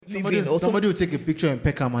living. Somebody will take a picture in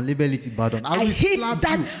Peckham and label it Ibadan. I hate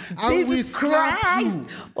that. Jesus Christ.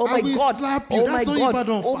 Oh my God. Oh my God.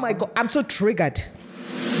 Oh my God. I'm so triggered.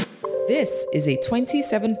 This is a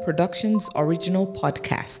 27 Productions original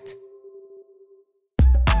podcast.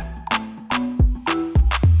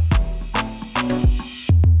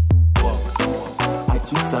 I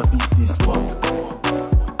too sabi this work.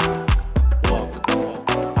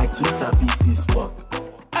 I too sabi this work.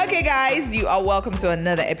 Okay, guys, you are welcome to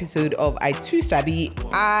another episode of I Too Sabi.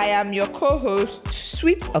 I am your co-host,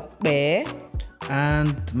 Sweet Okpe.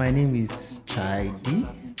 And my name is Chai D.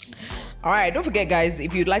 All right, don't forget, guys,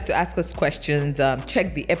 if you'd like to ask us questions,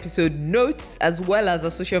 check the episode notes as well as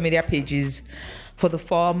our social media pages for the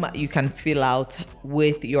form you can fill out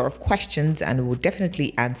with your questions, and we'll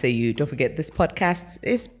definitely answer you. Don't forget, this podcast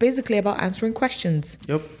is basically about answering questions.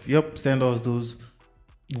 Yep. Send us those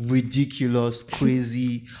ridiculous,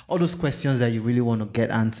 crazy, all those questions that you really want to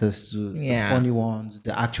get answers to. The funny ones,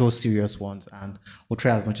 the actual serious ones, and we'll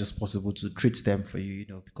try as much as possible to treat them for you,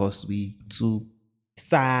 because we too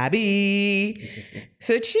Sabi.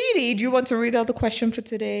 So, Chidi, do you want to read out the question for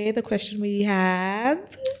today? The question we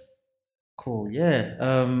have? Cool, yeah.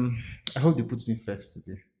 I hope they put me first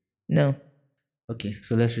today. No. Okay,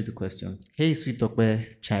 so let's read the question. Hey, Sweet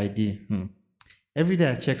Okpe, Chai D. Every day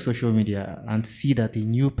I check social media and see that a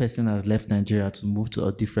new person has left Nigeria to move to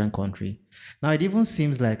a different country. Now, it even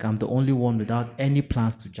seems like I'm the only one without any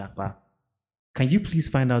plans to japa. Can you please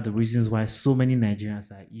find out the reasons why so many Nigerians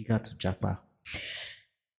are eager to japa?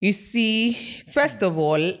 You see, first of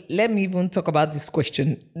all, let me even talk about this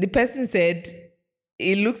question. The person said,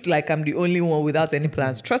 it looks like I'm the only one without any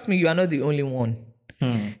plans. Trust me, you are not the only one.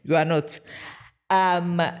 You are not.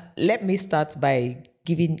 Let me start by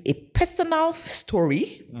giving a personal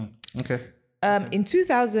story. Okay. In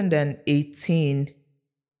 2018,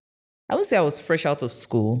 I would say I was fresh out of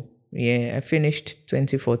school. Yeah, I finished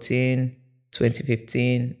 2014,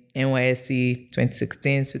 2015, NYSC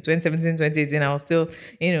 2016. So 2017, 2018, I was still,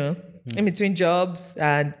 in between jobs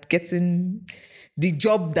and getting the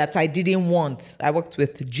job that I didn't want. I worked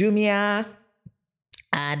with Jumia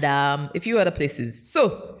and a few other places.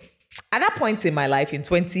 So at that point in my life in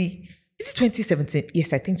 2017?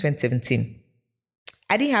 Yes, I think 2017.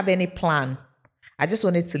 I didn't have any plan. I just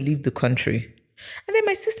wanted to leave the country. And then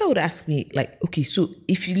my sister would ask me, like, okay, so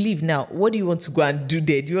if you leave now, what do you want to go and do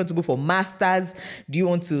there? Do you want to go for masters? Do you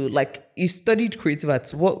want to, you studied creative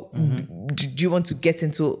arts. What do you want to get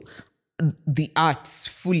into the arts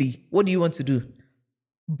fully? What do you want to do?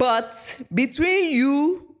 But between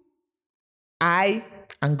you, I,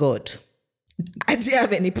 and God, I didn't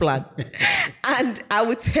have any plan. And I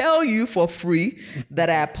would tell you for free that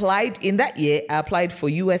I applied in that year. I applied for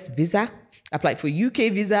US visa, I applied for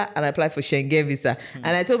UK visa, and I applied for Schengen visa.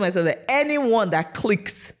 And I told myself that anyone that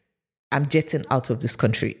clicks, I'm jetting out of this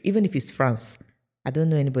country. Even if it's France. I don't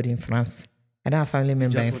know anybody in France. I don't have a family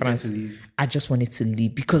member in France. I just wanted to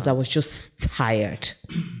leave because I was just tired.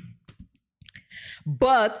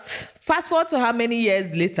 But fast forward to how many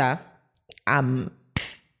years later, I'm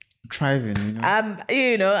thriving,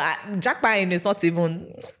 jackpotting is not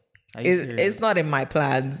even, it's not in my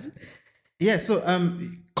plans. Yeah, so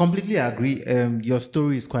completely agree. Your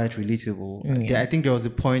story is quite relatable. I think there was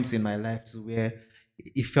a point in my life to where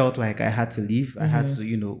it felt like I had to leave. I had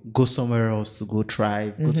to, go somewhere else to go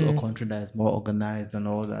thrive, go to a country that is more organized and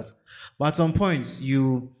all that. But at some point,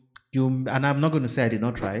 you, and I'm not going to say I did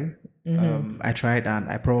not try. I tried and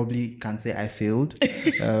I probably can say I failed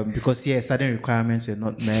because certain requirements were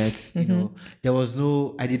not met. There was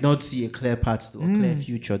I did not see a clear path to a clear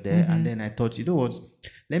future there. And then I thought, you know what,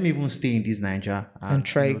 let me even stay in this Nigeria and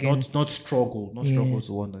try again. Not struggle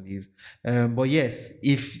to want to leave. But yes,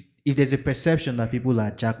 if there's a perception that people are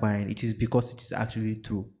jackpotting, it is because it is actually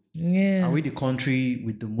true. Yeah. Are we the country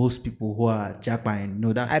with the most people who are jackpotting?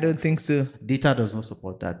 No, that I don't think so. Data does not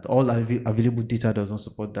support that. All available data does not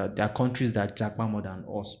support that. There are countries that jackpot more than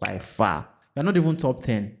us by far. We're not even top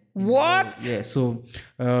 10. What? Yeah, so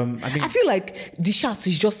I feel like the shout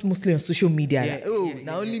is just mostly on social media.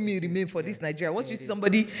 Now only me remain for this Nigeria. Once you see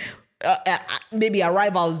somebody, maybe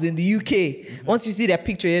arrivals in the UK, once you see their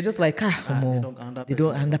picture, you're just like, they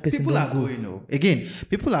don't, and that person people don't are go. Going, again,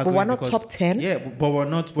 people are but going. But we're not top 10? Yeah, but we're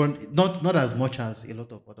not as much as a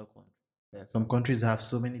lot of other countries. Yeah, some countries have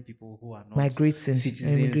so many people who are not migrating,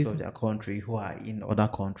 citizens of their country who are in other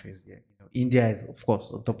countries. Yeah. India is, of course,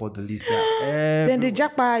 on top of the list. Then the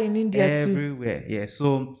jackpot in India too. Everywhere, yeah.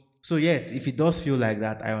 So yes, if it does feel like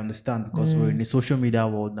that, I understand because we're in the social media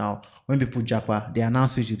world now. When people jackpot, they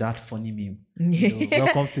announce it with that funny meme.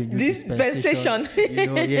 Welcome to a new dispensation.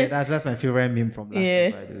 That's my favorite meme from last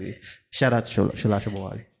year, by the way. Shout out to Shola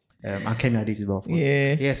Shobowale. And Kemi Adetiba, of course.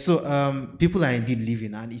 Yeah. Yeah. So people are indeed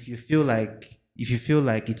living, and if you feel like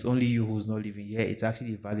it's only you who's not living, yeah, it's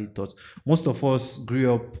actually a valid thought. Most of us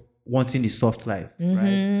grew up wanting the soft life,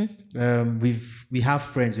 right? We have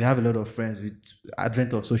friends. We have a lot of friends with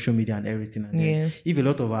advent of social media and everything. And then if a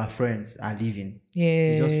lot of our friends are leaving,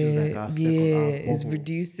 it just feels like our it's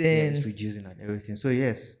reducing. Yeah, it's reducing and everything. So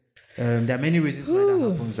yes, there are many reasons why that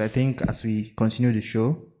happens. I think as we continue the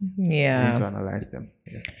show, we need to analyze them.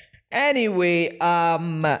 Yeah. Anyway,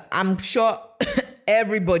 I'm sure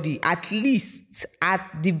everybody, at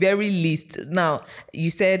the very least. Now, you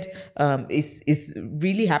said it's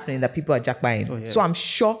really happening that people are jackbuying. Oh, yeah. So I'm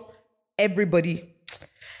sure everybody,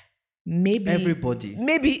 maybe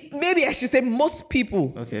I should say most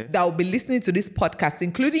people that will be listening to this podcast,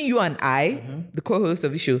 including you and I, the co-host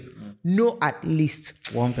of the show, know at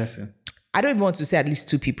least one person. I don't even want to say at least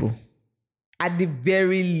two people. At the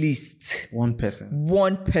very least, one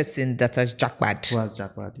person that has jackpot. Who has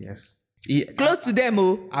jackpot? Yes. Close to them,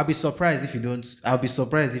 I'll be surprised if you don't. I'll be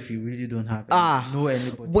surprised if you really don't have know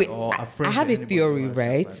anybody. Wait, or a friend. I have a theory,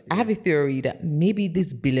 right? Jackpot, yeah. I have a theory that maybe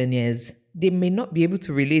these billionaires, they may not be able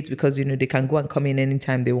to relate because they can go and come in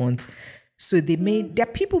anytime they want. So their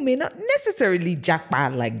people may not necessarily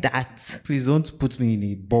jackpot like that. Please don't put me in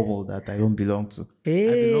a bubble that I don't belong to. Hey.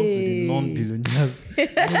 I belong to the non-billionaires.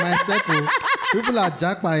 In my circle, people are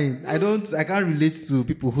jackpotting. I can't relate to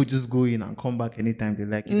people who just go in and come back anytime they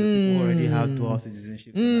like. People already have dual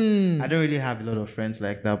citizenship. I don't really have a lot of friends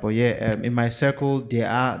like that. But yeah, in my circle, there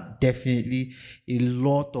are definitely a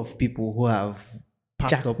lot of people who have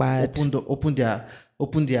packed up,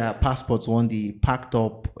 opened their passports one day, packed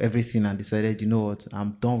up everything and decided, you know what,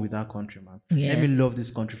 I'm done with that country, man. Yeah. Let me love this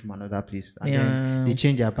country from another place. And then they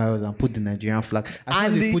change their bios and put the Nigerian flag.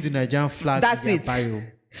 They put the Nigerian flag in their bio.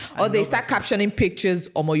 Or they start captioning pictures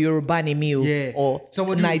of my Yoruba name or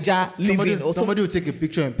Niger living. Or somebody will take a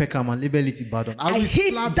picture in Peckham and label it Ibadan. I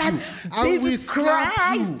hate that. Jesus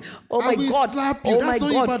Christ. Oh my God.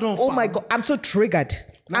 Oh my God. I'm so triggered.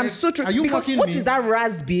 I'm so triggered. Are you mocking me? What is that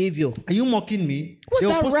Raz behavior? Are you mocking me?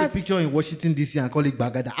 They'll post a picture in Washington DC and call it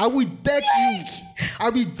Bagada. I will deck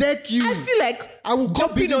you. I feel like I will go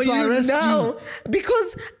jumping on you now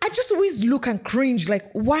because I just always look and cringe. Like,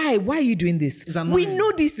 why? Why are you doing this? We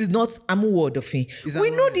know this is not Amu Wordofin. We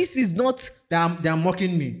know this is not. They are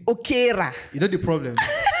mocking me. Okera. You know the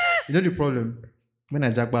problem. When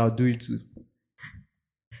I jackpot, I'll do it too.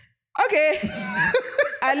 Okay.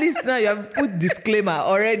 At least now you have put disclaimer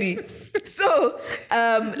already. So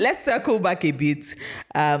let's circle back a bit.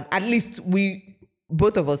 At least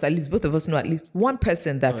both of us know at least one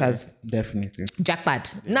person that has definitely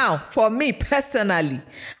jackpot. Yeah. Now, for me personally,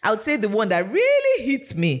 I would say the one that really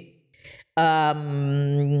hits me, or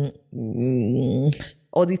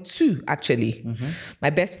the two actually,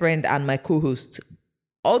 my best friend and my co-host.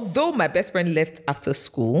 Although my best friend left after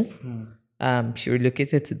school. She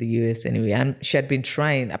relocated to the US anyway, and she had been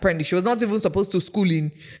trying. Apparently, she was not even supposed to school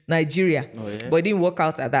in Nigeria, but it didn't work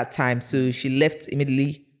out at that time, so she left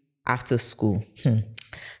immediately after school.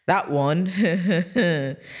 That one,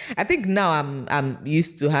 I think now I'm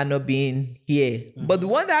used to her not being here. But the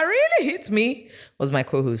one that really hit me was my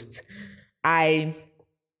co-host. I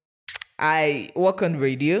work on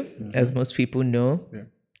radio, as most people know. Yeah.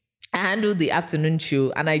 I handled the afternoon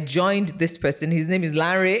show, and I joined this person. His name is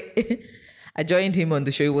Larry. I joined him on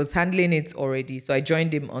the show. He was handling it already. So I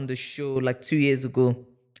joined him on the show like 2 years ago.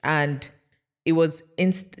 And it was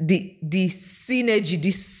the synergy,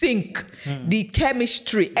 the sync, the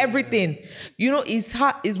chemistry, everything. You know, it's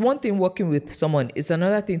one thing working with someone. It's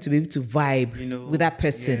another thing to be able to vibe with that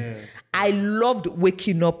person. Yeah. I loved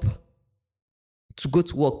waking up to go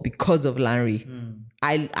to work because of Larry.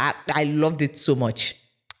 I loved it so much.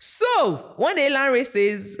 So one day Larry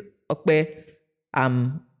says, okay,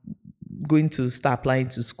 going to start applying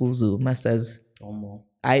to schools or masters.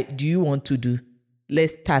 Do you want to do?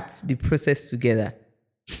 Let's start the process together.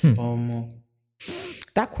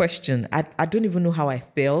 That question, I don't even know how I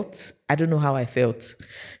felt. I don't know how I felt.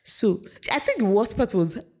 So I think the worst part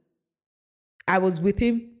was I was with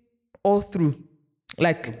him all through,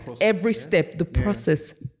 like every step, the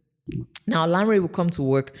process. Now, Larry will come to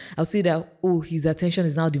work. I'll see that, his attention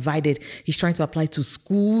is now divided. He's trying to apply to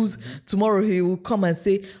schools. Tomorrow, he will come and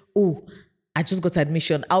say, I just got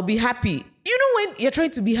admission. I'll be happy. You know, when you're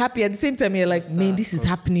trying to be happy, at the same time, you're like, man, this is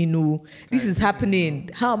happening. No, this is happening.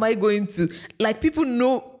 How am I going to? Like, people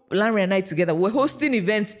know Larry and I together. We're hosting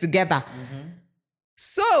events together.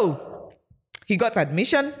 So, he got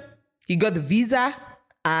admission. He got the visa.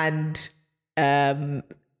 And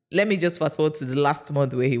let me just fast forward to the last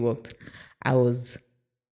month where he worked. I was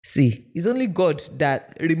See, it's only God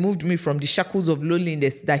that removed me from the shackles of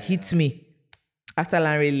loneliness that hit me after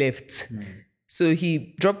Larry left. So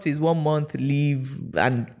he dropped his 1 month leave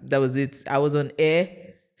and that was it. I was on air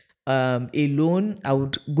alone. I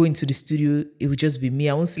would go into the studio. It would just be me.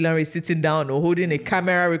 I won't see Larry sitting down or holding a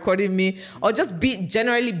camera, recording me, or just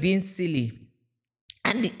generally being silly.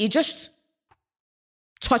 And it just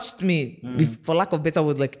touched me, for lack of better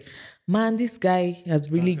words, like, man, this guy has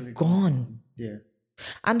really gone. Yeah.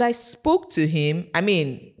 And I spoke to him. I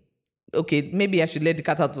mean, okay, maybe I should let the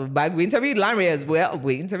cat out of the bag. We interviewed Larry as well.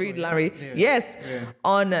 Yes,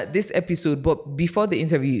 on this episode. But before the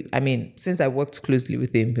interview, I mean, since I worked closely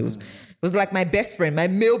with him, it was like my best friend, my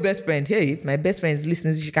male best friend. Hey, if my best friend is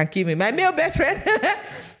listening, she can kill me. My male best friend.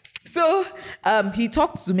 So he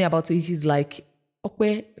talked to me about it. He's like,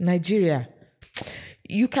 okay, Nigeria,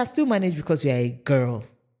 you can still manage because you're a girl.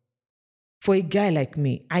 For a guy like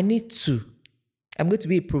me, I'm going to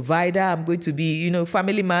be a provider. I'm going to be,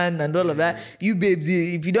 family man and all of that. You babes,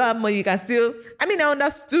 if you don't have money, you can still... I mean, I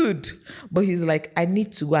understood. But he's like, I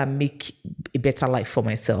need to go and make a better life for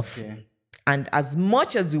myself. Yeah. And as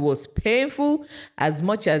much as it was painful, as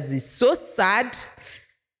much as it's so sad,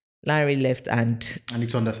 Larry left and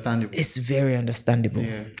it's understandable. It's very understandable.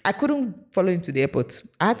 Yeah. I couldn't follow him to the airport.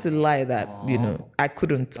 I had to lie that, I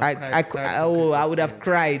couldn't. I would have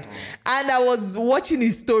cried. And I was watching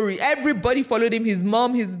his story. Everybody followed him, his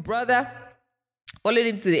mom, his brother, followed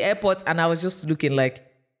him to the airport. And I was just looking like,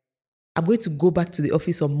 I'm going to go back to the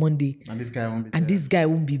office on Monday. And this guy won't be there. And this guy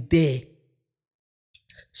won't be there.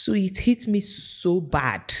 So it hit me so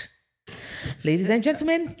bad. Ladies and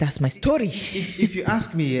gentlemen, that's my story. If you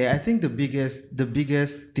ask me, I think the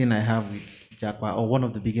biggest thing I have with Japa, or one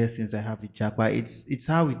of the biggest things I have with Japa, it's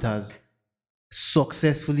how it has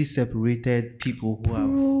successfully separated people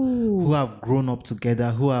who have grown up together,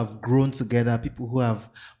 who have grown together, people who have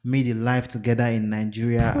made a life together in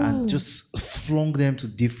Nigeria and just flung them to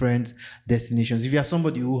different destinations. If you are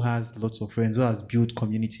somebody who has lots of friends, who has built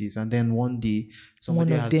communities, and then one day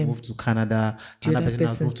somebody has moved to Canada, another person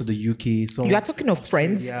has moved to the UK. So you are talking of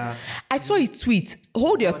friends. Yeah. I saw a tweet.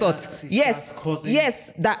 Hold your thoughts. Yes.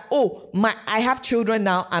 That I have children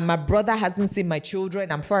now, and my brother hasn't seen my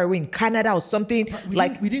children. I'm far away in Canada or something.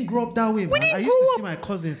 We didn't grow up that way. I used to see my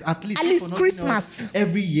cousins at least Christmas.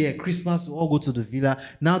 Every year, Christmas we all go to the villa.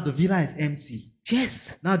 Now the villa is empty.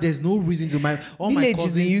 Yes. Now there's no reason to my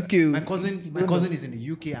cousins in UK. My cousin is in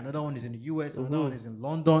the UK, another one is in the US, another one is in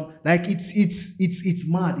London. Like it's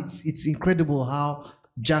mad. It's incredible how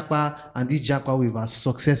Japa and this Japa wave has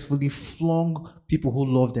successfully flung people who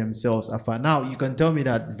love themselves afar. Now you can tell me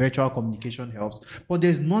that virtual communication helps, but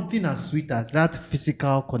there's nothing as sweet as that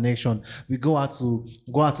physical connection. We go out to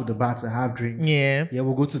the bars and have drinks. Yeah,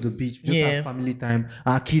 we'll go to the beach, just have family time.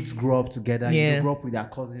 Our kids grow up together. You grow up with their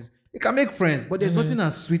cousins. You can make friends, but there's nothing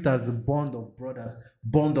as sweet as the bond of brothers,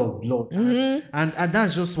 bond of blood. And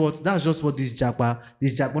that's just what this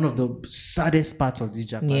Japa, one of the saddest parts of this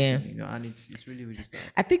Japa thing, and it's really, really sad.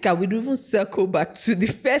 I think I would even circle back to the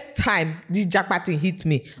first time this Japa thing hit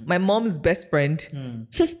me. My mom's best friend.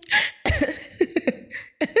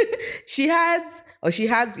 She has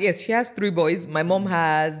 3 boys. My mom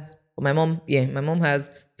has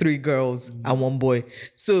 3 girls and 1 boy.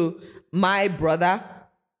 So my brother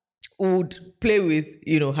would play with,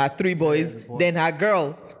 her 3 boys, then her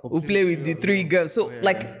girl would play with the 3 girls. So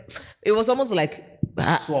it was almost like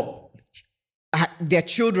swap. Their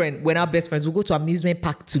children were now best friends. We'll go to amusement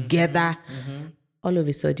park together. All of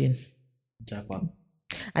a sudden. Japa.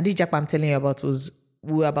 And this Japa I'm telling you about we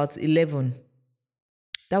were about 11.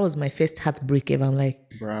 That was my first heartbreak ever. I'm like,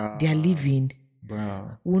 they are leaving.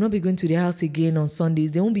 Bro. We will not be going to their house again on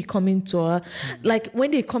Sundays. They won't be coming to our... Like, when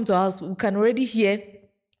they come to our house, we can already hear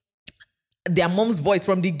their mom's voice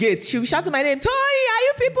from the gate. She'll be shouting my name. Toy, are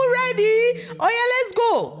you people ready? Oh yeah, let's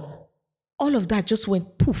go. All of that just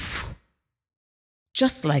went poof.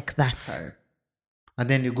 Just like that. And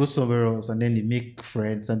then you go somewhere else and then you make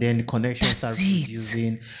friends and then the connection starts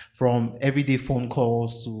reducing from everyday phone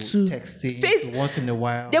calls to texting to once in a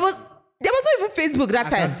while. There was not even Facebook that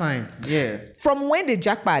time. At that time, yeah. From when they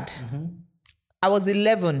jackpot, I was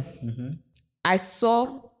 11. I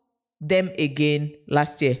saw them again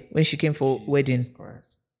last year when she came for wedding.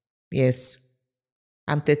 Christ. Yes.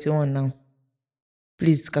 I'm 31 now.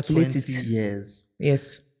 Please calculate 20 it. years.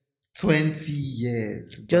 Yes. 20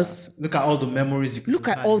 years. Just look at all the memories you could look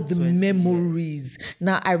at all the memories.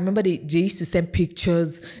 Now I remember they used to send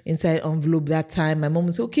pictures inside envelope that time. My mom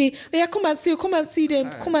would say, okay, yeah, come and see them.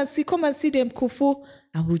 Right. Come and see them, Kofo.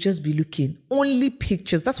 I will just be looking. Only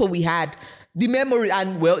pictures. That's what we had. the memory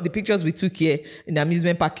and the pictures we took here in the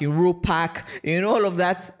amusement park, in Roe Park, all of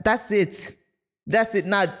that. That's it. That's it.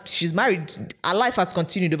 Now she's married. Our life has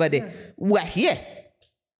continued over there. Yeah.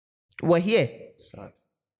 We're here. Sad.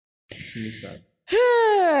 It's really sad.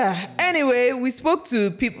 Anyway, we spoke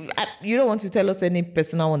to people. You don't want to tell us any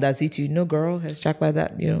personal one that's hit you? No girl has jacked by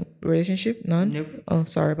that, relationship? None? Nope. Oh,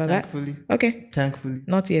 sorry about Thankfully. that. Okay. Thankfully.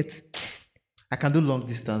 Not yet. I can do long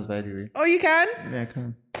distance, by the way. Oh, you can? Yeah, I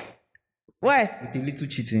can. Why? With a little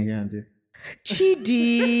cheating here and there. Chidi.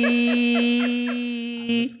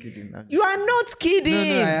 Just kidding. You are not kidding. No,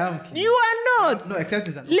 I am kidding. You are not. No, except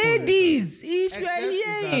it's an Ladies, if you are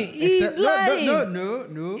hearing, he's lying.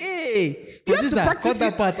 No. Hey, you have to practice cut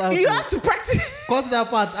that part out. You have to practice. Cut that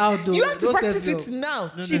part out, though. You have to Don't practice say it so. now,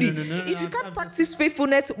 No, Chidi. no, If you can't practice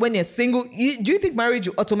faithfulness when you're single, do you think marriage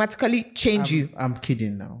will automatically change you? I'm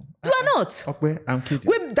kidding now. You are not. Okay, I'm kidding.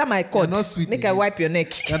 Wait, that my cord. You're not sweet Make I again. wipe your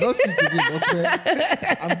neck. You're not sweet again, okay?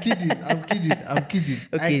 I'm kidding.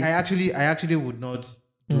 Okay. I actually would not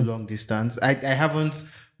do long distance. I haven't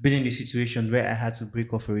been in a situation where I had to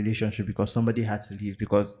break off a relationship because somebody had to leave,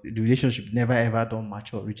 because the relationship never ever don't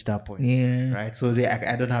match or reach that point. Yeah. Right. So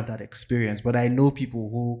I don't have that experience, but I know people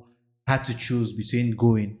who had to choose between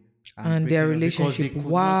going And their breaking up because they relationship. could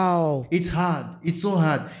Wow. not. It's hard. It's so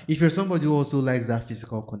hard. If you're somebody who also likes that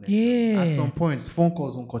physical connection, Yeah. at some point, phone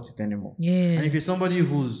calls won't cut it anymore. Yeah. And if you're somebody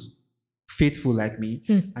who's faithful like me,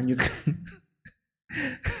 and you can,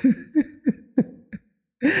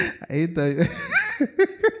 I hate that.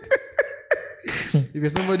 If you're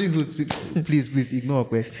somebody who's please ignore,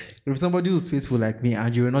 okay? If you're somebody who's faithful like me,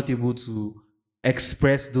 and you're not able to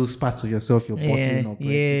express those parts of yourself you're bottling up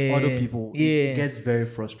with other people, it gets very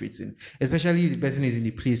frustrating, especially if the person is in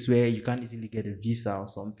a place where you can't easily get a visa or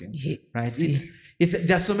something. Right? It's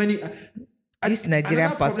there's so many. This Nigerian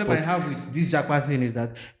Another problem I passport have with this Japa thing is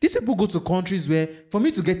that these people go to countries where, for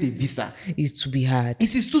me to get a visa, is to be hard.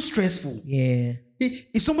 it is too stressful. Yeah.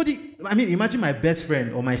 If somebody, imagine my best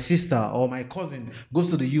friend or my sister or my cousin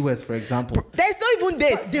goes to the US, for example. There's no even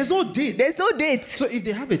date. There's no date. There's no date. So if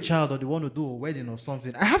they have a child or they want to do a wedding or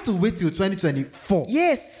something, I have to wait till 2024.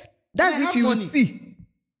 Yes. That's And I if have you money. see.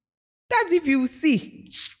 That's if you see.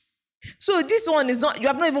 So this one is not, you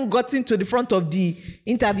have not even gotten to the front of the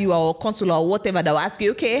interviewer or consular or whatever that will ask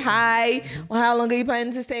you, okay, hi, well, how long are you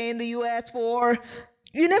planning to stay in the US for?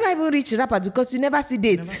 You never even reach that part because you never see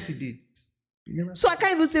dates. Never see dates. So I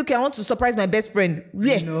can't even say, okay, I want to surprise my best friend.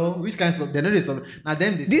 Where? You know, which kinds of, they know this. Now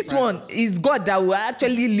then This one is God that will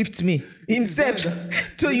actually lift me himself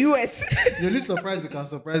to US. The only surprise you can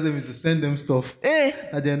surprise them is to send them stuff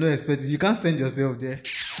that they're not expecting. You can't send yourself there.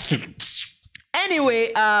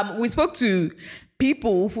 Anyway, we spoke to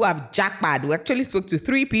people who have jackpot. We actually spoke to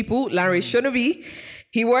 3 people. Larry Shonobi,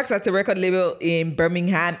 he works at a record label in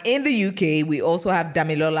Birmingham in the UK. We also have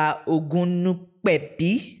Damilola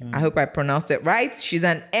Ogunukpebi. I hope I pronounced it right. She's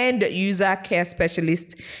an end user care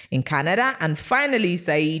specialist in Canada. And finally,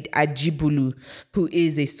 Said Ajibulu, who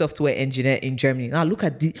is a software engineer in Germany. Now look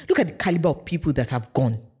at the caliber of people that have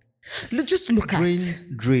gone. Just look Brain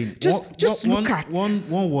at drain. Just look at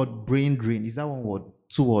one word, brain drain. Is that one word?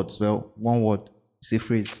 2 words? Well, one word. It's a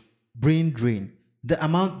phrase. Brain drain. The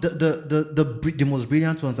amount, the most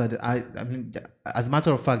brilliant ones are as a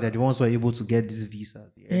matter of fact, they're the ones who are able to get these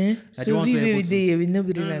visas. Yeah? So we with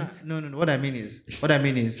nobody No. What I mean is,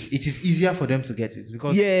 it is easier for them to get it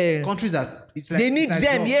because countries that it's like they need it's like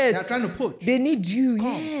them. jobs. Yes, they're trying to poach. They need you.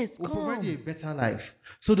 Come, Yes, we'll come. provide you a better life.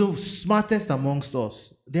 So the smartest amongst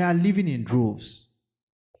us, they are living in droves.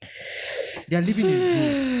 They are living in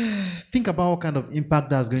droves. Think about what kind of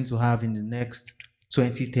impact that's going to have in the next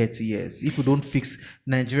 20, 30 years if we don't fix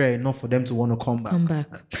Nigeria enough for them to want to come back.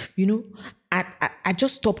 You know, I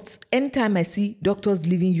just stopped. Anytime I see doctors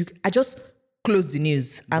leaving UK, I just close the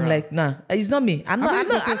news. I'm like, nah, it's not me. I'm not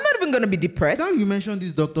even gonna be depressed. Now you mentioned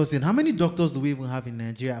these doctors, and how many doctors do we even have in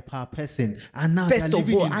Nigeria per person? And now First they're of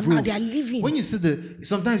living all, in and droves. now they are living. When you see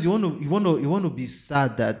sometimes you want to be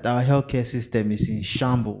sad that our healthcare system is in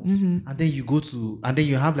shambles, and then you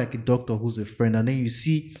have like a doctor who's a friend, and then you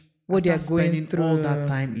see what they are going spending through all that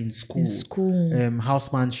time in school,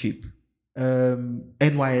 housemanship,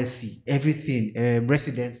 NYSC, everything,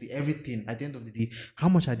 residency, everything. At the end of the day, how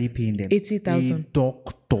much are they paying them? 80,000. A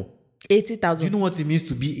doctor. 80,000. Do you know what it means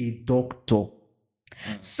to be a doctor?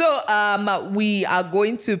 So we are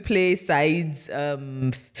going to play Said's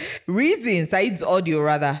audio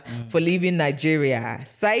rather for leaving Nigeria.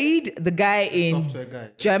 Said, the guy in Software guy.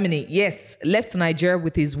 Germany, yes, left Nigeria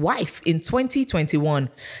with his wife in 2021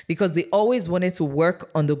 because they always wanted to work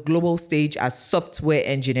on the global stage as software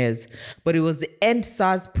engineers. But it was the end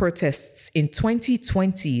SARS protests in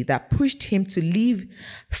 2020 that pushed him to leave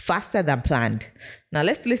faster than planned. Now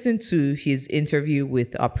let's listen to his interview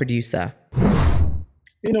with our producer.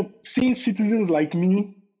 Seeing citizens like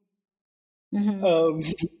me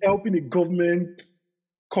helping the government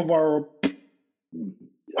cover up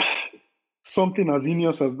something as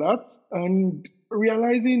heinous as that, and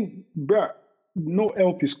realizing, no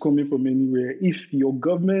help is coming from anywhere. If your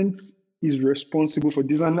government is responsible for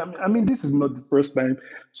this, and I mean, this is not the first time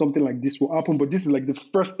something like this will happen, but this is like the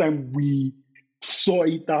first time we saw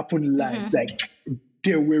it happen live. Like,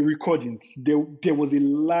 there were recordings. There was an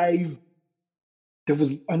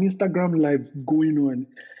Instagram live going on.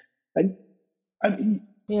 And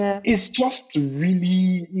it's just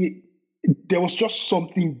really, there was just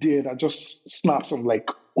something there that just snaps. I'm like,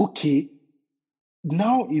 okay,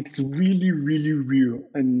 now it's really, really real.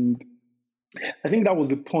 And I think that was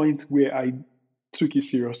the point where I took it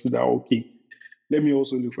seriously, that, okay, let me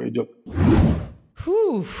also look for a job.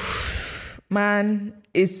 Whew. Man,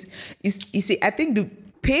 you see, I think the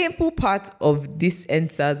painful part of this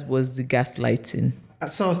NSAS was the gaslighting.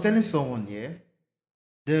 So I was telling someone,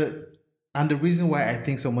 the reason why I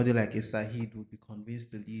think somebody like Sahid would be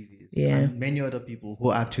convinced to leave is, and many other people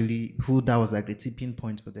who that was like the tipping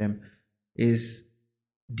point for them, is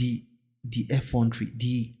the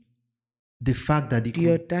effrontery, the fact that they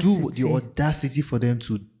could do the audacity for them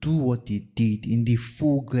to do what they did in the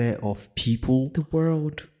full glare of people,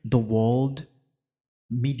 the world,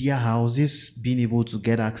 media houses being able to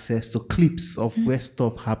get access to clips of where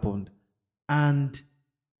stuff happened. And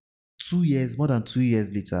more than 2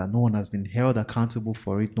 years later, no one has been held accountable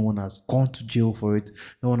for it. No one has gone to jail for it.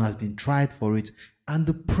 No one has been tried for it. And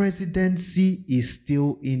the presidency is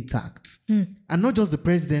still intact. And not just the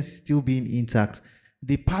presidency still being intact,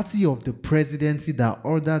 the party of the presidency that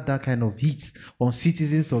ordered that kind of hits on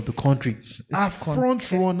citizens of the country are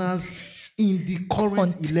front runners in the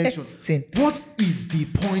current election. What is the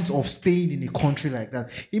point of staying in a country like that?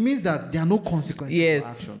 It means that there are no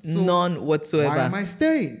consequences for action. So none whatsoever. Why am I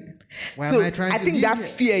staying? Why am I trying to think that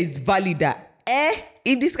fear is valid. That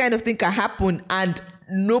if this kind of thing can happen and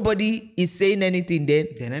nobody is saying anything, then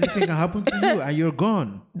anything can happen to you and you're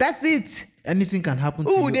gone. That's it. Anything can happen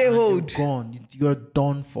to you and you're gone. You're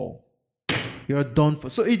done for. You're done for.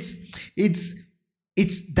 So it's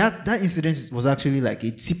that incident was actually like a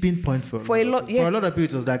tipping point for a lot. For a lot of people,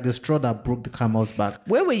 it was like the straw that broke the camel's back.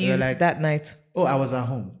 Where were you that night? Oh, I was at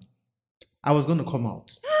home. I was going to come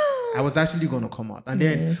out. I was actually going to come out. And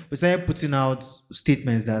then we started putting out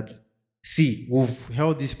statements that, see, we've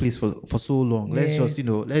held this place for so long. Let's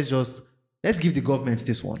just, let's give the government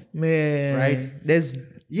this one. Right?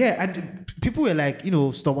 And people were like,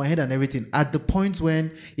 stop my head and everything. At the point when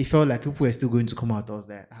it felt like people were still going to come out, I was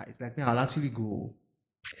like, it's like, I'll actually go.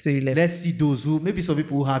 So you left. Let's see those maybe some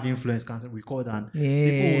people who have influence can record, and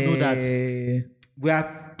people will know that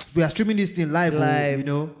we are streaming this thing live.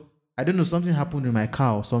 I don't know, something happened in my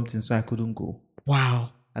car or something, so I couldn't go.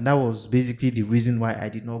 Wow. And that was basically the reason why I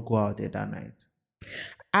did not go out there that night.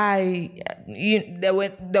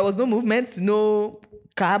 There was no movement, no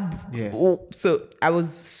cab. So I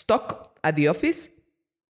was stuck at the office.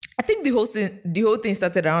 I think the whole thing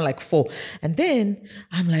started around like 4. And then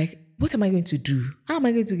I'm like, what am I going to do? How am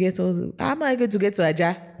I going to get to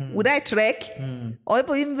Aja? Would I trek? Or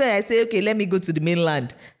even when I say, okay, let me go to the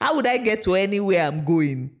mainland, how would I get to anywhere I'm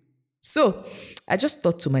going? So I just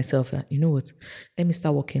thought to myself, you know what? Let me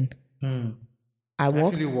start walking. I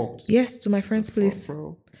walked. Yes, to my friend's place.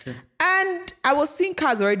 Okay. And I was seeing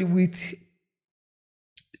cars already with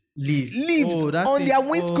leaves on their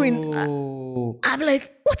windscreen. I'm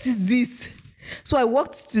like, what is this? So I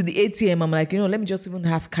walked to the ATM. I'm like, let me just even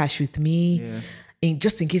have cash with me,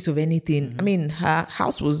 just in case of anything. I mean, her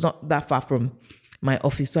house was not that far from my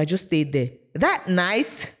office, so I just stayed there. That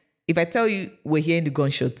night, if I tell you we're hearing the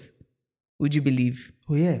gunshots, would you believe?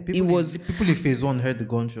 Oh yeah, people in phase 1 heard the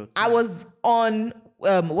gunshots. I was on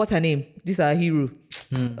what's her name? This is our hero.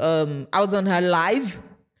 I was on her live.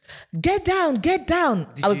 Get down.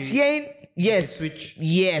 I was hearing. Yes.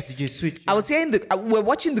 Yes. Did you switch? I was hearing we're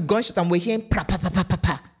watching the gunshot and we're hearing pa pa pa pa pa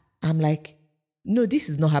pa. I'm like, no, this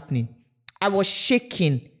is not happening. I was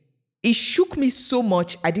shaking. It shook me so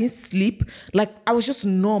much. I didn't sleep. Like, I was just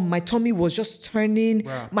numb. My tummy was just turning.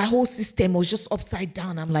 Wow. My whole system was just upside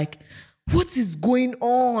down. I'm like, what is going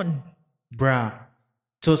on? Bruh.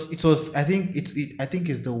 It was. I think I think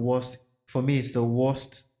it's the worst for me. It's the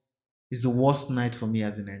worst. It's the worst night for me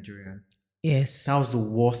as a Nigerian. Yes. That was the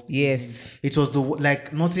worst. Yes. It was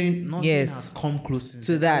like nothing Yes. has come close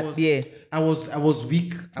To that. I was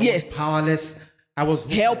weak. I was powerless. I was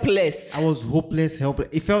helpless. I was hopeless, helpless.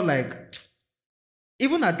 It felt like,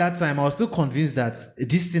 even at that time, I was still convinced that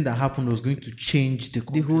this thing that happened was going to change the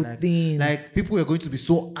country. whole thing. Like, people were going to be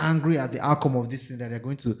so angry at the outcome of this thing that they're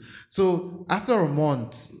going to. So after a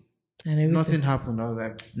month, nothing happened. I was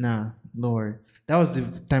like, nah, no worry. That was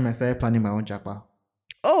the time I started planning my own japa.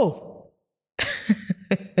 Oh,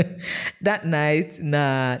 that night,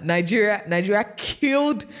 Nigeria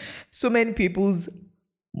killed so many people's,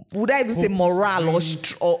 would I even say morale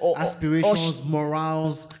or aspirations,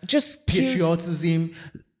 morals, just patriotism,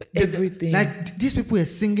 everything. Like, these people were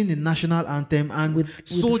singing the national anthem, and with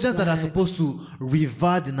soldiers that are supposed to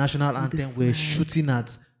revere the national anthem were shooting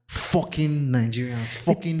at fucking Nigerians,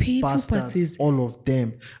 fucking bastards, parties. All of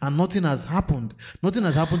them, and nothing has happened. Nothing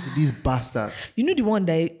has happened to these bastards. You know, the one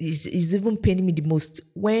that is even paining me the most,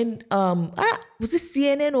 when was it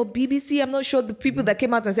CNN or BBC? I'm not sure. The people that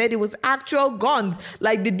came out and said it was actual guns,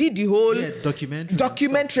 like they did the whole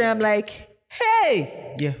documentary. I'm like,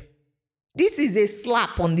 hey, this is a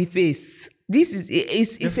slap on the face. This is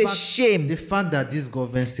it's a shame. The fact that this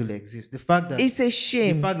government still exists, the fact that it's a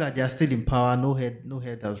shame. The fact that they are still in power, no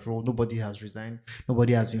head has rolled, nobody has resigned,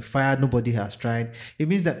 nobody has been fired, nobody has tried. It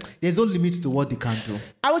means that there's no limit to what they can do.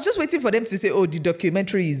 I was just waiting for them to say, "Oh, the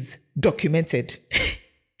documentary is documented."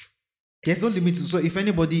 There's no limit to, so if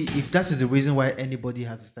that is the reason why anybody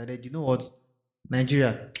has decided, you know what,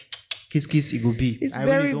 Nigeria, kiss it will be. It's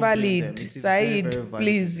very valid, Said.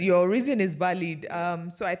 Please, your reason is valid.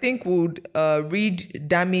 So I think we'll read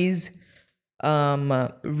Dami's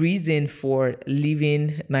reason for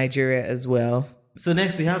leaving Nigeria as well. So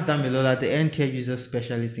next we have Damilola, the end care user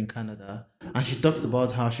specialist in Canada, and she talks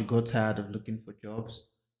about how she got tired of looking for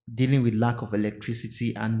jobs, dealing with lack of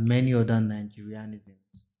electricity, and many other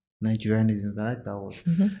Nigerianisms. I like that word.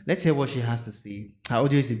 Mm-hmm. Let's hear what she has to say. Her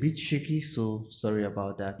audio is a bit shaky, so sorry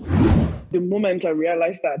about that. The moment I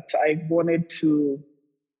realized that I wanted to,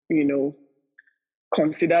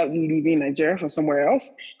 consider leaving Nigeria for somewhere else,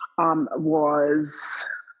 was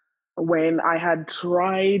when I had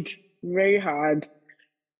tried very hard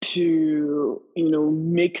to,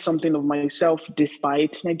 make something of myself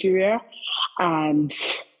despite Nigeria. And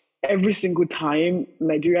every single time,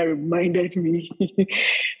 Nigeria reminded me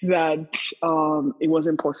that it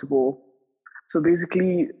wasn't possible. So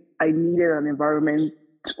basically, I needed an environment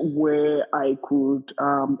where I could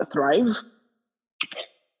thrive.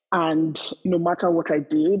 And no matter what I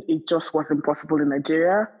did, it just wasn't possible in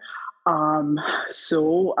Nigeria.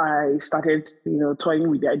 So I started, toying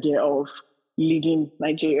with the idea of leaving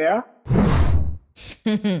Nigeria.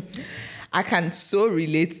 I can so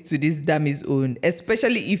relate to this Dami's own,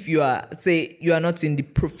 especially if you are not in the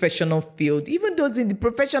professional field. Even those in the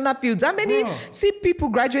professional fields, how many see people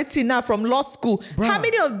graduating now from law school? How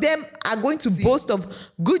many of them are going to boast of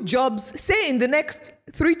good jobs, say in the next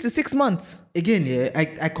 3 to 6 months? Again,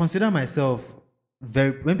 I consider myself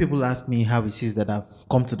when people ask me how it is that I've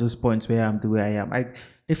come to this point where I'm the way I am,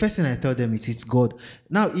 the first thing I tell them is it's God.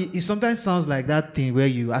 Now, it sometimes sounds like that thing where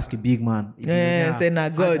you ask a big man. Say, nah,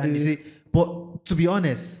 God. And they say, but to be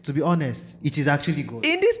honest, it is actually God.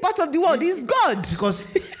 In this part of the world, it's God. Because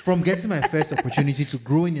from getting my first opportunity to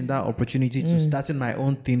growing in that opportunity to starting my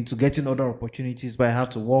own thing to getting other opportunities where I have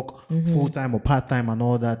to work full-time or part-time and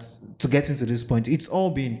all that to get into this point, it's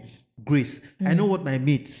all been grace. I know what my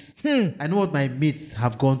mates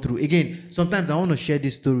have gone through. Again, sometimes I want to share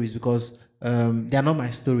these stories because they are not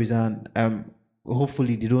my stories, and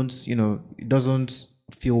hopefully they don't, it doesn't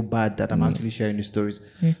feel bad that I'm actually sharing these stories.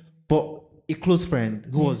 But a close friend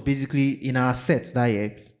who was basically in our set that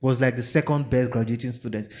year was like the second best graduating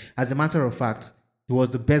student. As a matter of fact, he was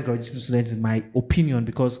the best graduating student in my opinion,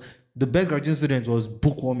 because the best graduating student was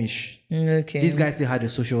bookwormish. Okay. This guy still had a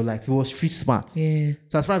social life. He was street smart. Yeah.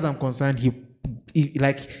 So as far as I'm concerned, he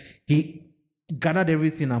gathered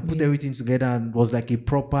everything and put everything together and was like a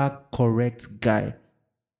proper, correct guy.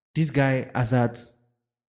 This guy, as at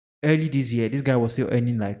early this year, this guy was still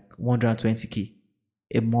earning like 120K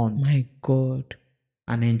a month. My God.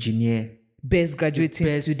 An engineer. Best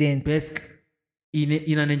graduating student. Best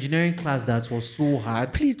in an engineering class that was so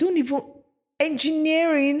hard. Please don't even...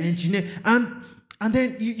 Engineering. And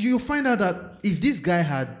then you find out that if this guy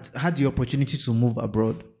had the opportunity to move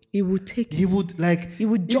abroad, he would take it. He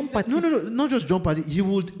would jump at it. No, not just jump at it. He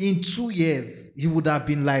would, in 2 years, he would have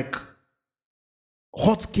been like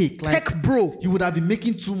hot cake. Tech bro. He would have been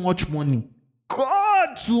making too much money. God.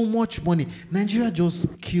 Too much money. Nigeria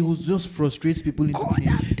just kills, just frustrates people into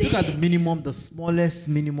paying. Look at the minimum, the smallest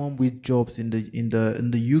minimum wage jobs in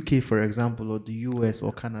the UK, for example, or the US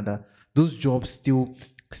or Canada. Those jobs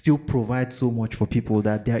still provide so much for people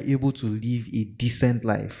that they are able to live a decent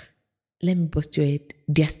life. Let me bust your head.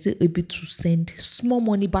 They are still able to send small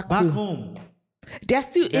money back home. They are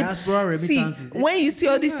still diaspora remittances. See, when you see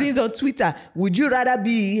all these things on Twitter, would you rather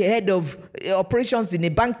be head of operations in a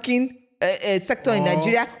banking sector in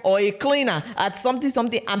Nigeria or a cleaner at something,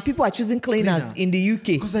 and people are choosing cleaners in the UK?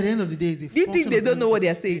 Because at the end of the day, do you think they don't know what they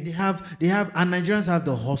are saying? They have, and Nigerians have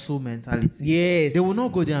the hustle mentality. Yes. They will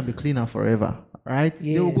not go there and be cleaner forever. Right?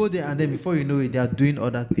 Yes. They will go there and then before you know it, they are doing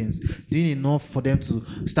other things, doing enough for them to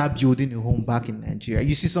start building a home back in Nigeria.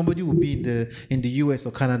 You see, somebody will be in the US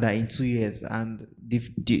or Canada in 2 years, and the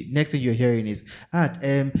next thing you're hearing is,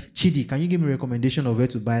 Chidi, can you give me a recommendation of where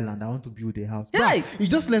to buy land? I want to build a house. Yeah. Bro, you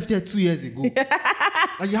just left there 2 years ago,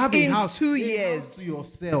 and you have a house 2 years to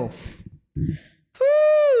yourself.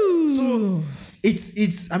 Ooh. So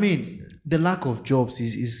it's. I mean, the lack of jobs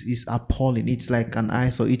is appalling. It's like an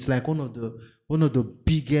eyesore. It's like one of the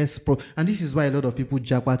biggest and this is why a lot of people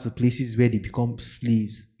japa to places where they become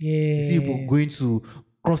slaves. Yeah. You see people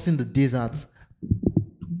crossing the desert,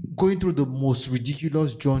 going through the most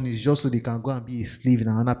ridiculous journeys just so they can go and be a slave in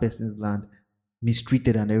another person's land,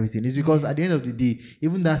 mistreated and everything. It's because at the end of the day,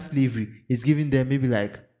 even that slavery is giving them maybe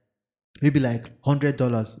like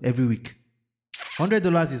 $100 every week.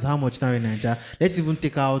 $100 is how much now in Nigeria? Let's even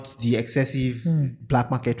take out the excessive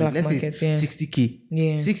black market rate. Let's say 60K.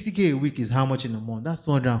 Yeah. 60K a week is how much in a month? That's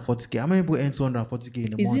 240K. How many people earn 240K in a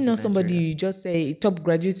month? Is it not somebody you just say top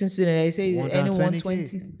graduating student? I say any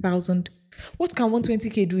 120,000. What can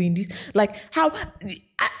 120K do in this? Like how?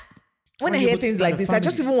 When I hear things like this, I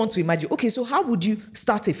just even want to imagine. Okay, so how would you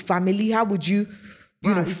start a family? How would you,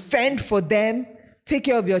 fend for them, take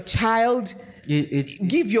care of your child?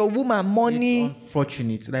 Give your woman money. It's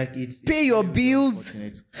unfortunate. Like pay your bills.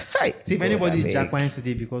 See, if anybody is jackpotting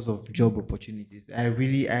today because of job opportunities, I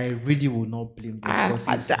really will not blame them because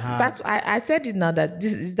it's hard. I said it now that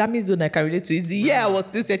this is that means when I can relate to. It's the year I was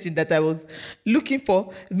still searching that I was looking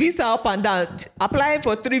for visa up and down, applying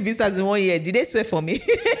for 3 visas in 1 year. Did they swear for me?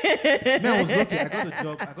 Man, I was lucky.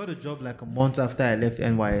 I got a job like a month after I left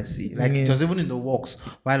NYSC. Like it was even in the works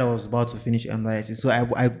while I was about to finish NYSC. So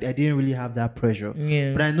I didn't really have that pressure.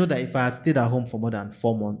 Yeah. But I know that if I had stayed at home for more than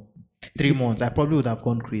 3 months, I probably would have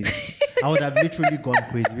gone crazy. I would have literally gone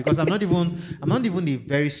crazy because I'm not even a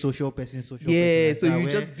very social person. Yeah, so you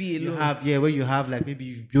just be alone. Where you have like maybe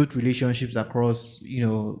you've built relationships across,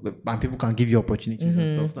 and people can give you opportunities and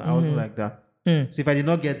stuff. I wasn't like that. So if I did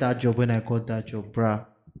not get that job when I got that job, bruh,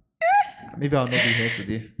 maybe I'll not be here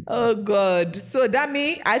today. Oh God. So that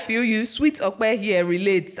means I feel you. Sweet Okpe here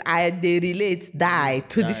relates. They relate, die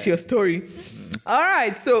to this your story. All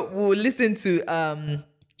right. So we'll listen to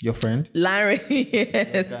your friend Larry.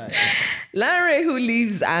 Yes. Larry, who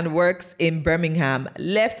lives and works in Birmingham,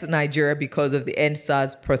 left Nigeria because of the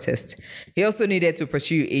EndSARS protest. He also needed to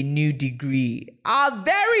pursue a new degree. Our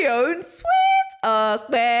very own Sweet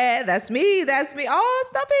Okpe. That's me. Oh,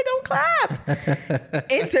 stop it. Don't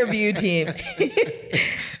clap. Interviewed him.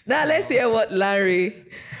 Now let's hear what Larry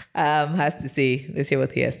has to say. Let's hear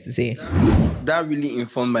what he has to say. That really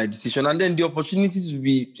informed my decision. And then the opportunity to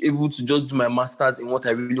be able to just do my master's in what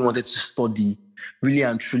I really wanted to study, really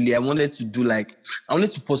and truly. I wanted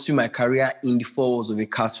to pursue my career in the 4 walls of a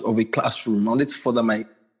classroom. I wanted to further my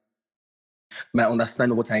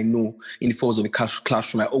understanding of what I know in the 4 walls of a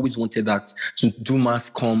classroom. I always wanted that, to do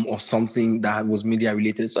mass comm or something that was media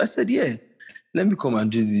related. So I said, yeah, let me come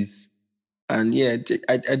and do this. And yeah,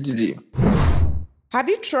 I did it. Have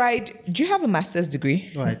you tried? Do you have a master's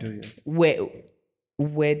degree? Oh, I do. Yeah.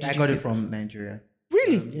 Where did I got it from Nigeria?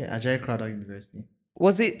 Really? Yeah, Ajay Crowder University.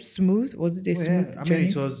 Was it smooth? Was it a smooth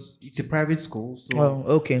journey? I mean, it's a private school. So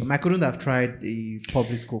okay. I couldn't have tried a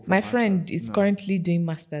public school. My friend is currently doing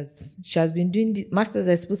masters. She has been doing the masters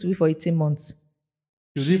are supposed to be for 18 months.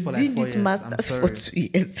 She's doing this masters for 2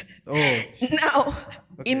 years. Oh. Now,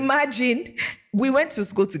 imagine we went to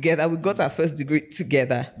school together. We got our first degree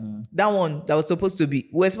together. That one that was supposed to be,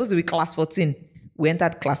 we were supposed to be class 14. We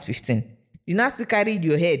entered class 15. You now still carried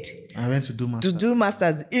your head. I went to do masters. To do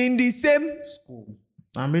masters in the same school.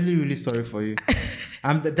 I'm really, really sorry for you.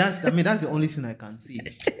 That's the only thing I can see.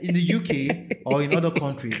 In the UK or in other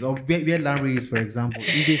countries, or where Larry is, for example,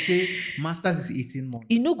 if they say masters is 18 months.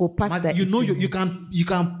 You know, go past that. You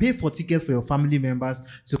can pay for tickets for your family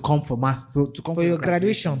members to come for your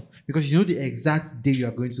graduation because you know the exact day you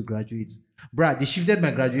are going to graduate. Bruh, they shifted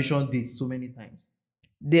my graduation date so many times.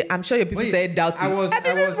 I'm sure your people started doubting.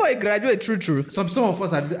 Before I graduate, true. Some of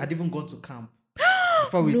us had even gone to camp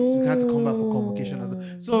before we had to come back for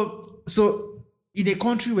convocation. So in a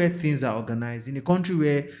country where things are organized, in a country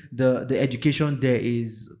where the education there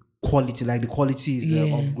is quality, like the quality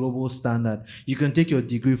is of global standard, you can take your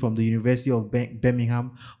degree from the University of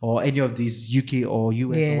Birmingham or any of these UK or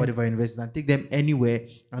US or whatever universities and take them anywhere,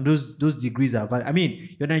 and those degrees are valid. I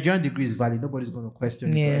mean, your Nigerian degree is valid, nobody's going to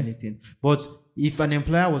question it or anything. But if an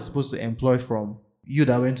employer was supposed to employ from you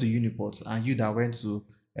that went to Uniport and you that went to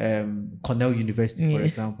Cornell University, for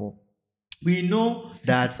example, we know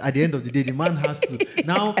that at the end of the day, the man has to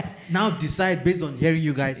now decide based on hearing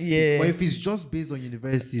you guys speak. But if it's just based on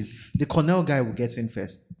universities, the Cornell guy will get in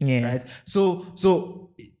first. Right? So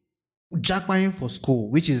jackpotting for school,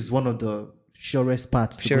 which is one of the surest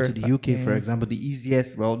parts to go to the UK, for example, the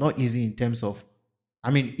easiest, well, not easy in terms of, I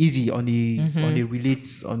mean, easy on the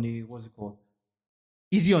what's it called?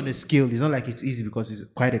 Easy on the scale. It's not like it's easy because it's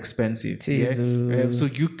quite expensive. So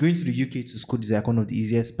you going to the UK to school is like one of the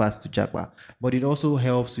easiest paths to Japa. But it also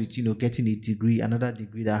helps with, getting a degree, another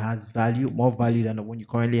degree that has value, more value than the one you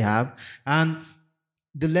currently have. And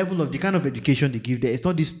the level of the kind of education they give there, it's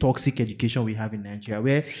not this toxic education we have in Nigeria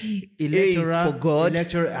where A is for God,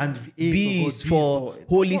 and B is for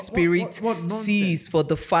Holy Spirit, what C is for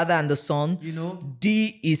the Father and the Son,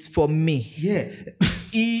 D is for me.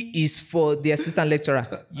 E is for the assistant lecturer.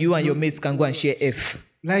 You and your mates can go and share F.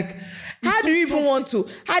 Like, how do you even want to?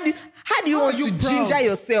 How do you want to ginger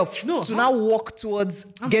yourself to now walk towards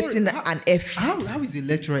getting an F? How is a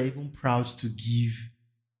lecturer even proud to give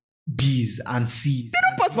B's and C's? They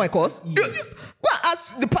don't pass my course. Go and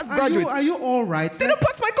ask the past graduates. Are you all right? They don't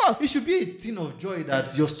pass my course. It should be a thing of joy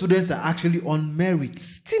that your students are actually on merit.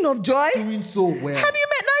 Thing of joy? Doing so well. Have you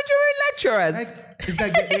met Nigerian lecturers? It's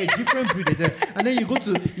like they're a different breed. And then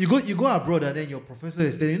you go abroad and then your professor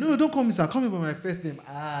is telling you, no, don't call me sir, call me by my first name.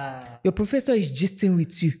 Your professor is gisting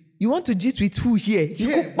with you. You want to gist with who here?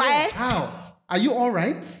 How? Are you all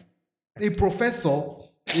right? A professor,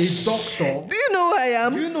 a doctor. Do you know who I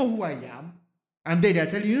am? Do you know who I am? And then they're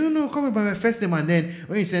telling you, no, call me by my first name. And then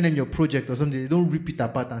when you send them your project or something, they don't rip it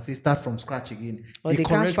apart and say start from scratch again. Or they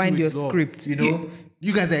can't find your script.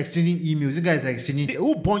 You guys are exchanging emails. You guys are exchanging.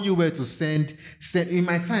 Who born you where to send? In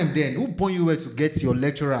my time then, who born you where to get your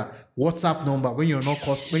lecturer WhatsApp number when you're not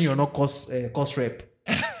course rep?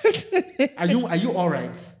 Are you all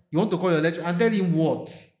right? You want to call your lecturer and tell him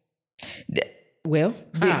what? Well,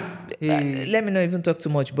 let me not even talk too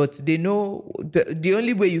much, but they know the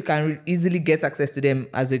only way you can easily get access to them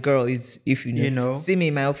as a girl is if you know see me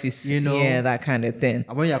in my office, that kind of thing.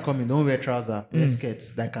 And when you're coming, don't wear trousers, wear skirts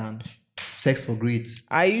that can sex for grades.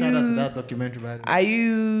 Shout out to that documentary, by the way. Are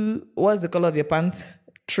you? What's the color of your pants?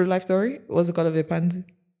 True life story. What's the color of your pants?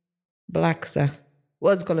 Black, sir.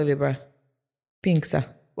 What's the color of your bra? Pink, sir.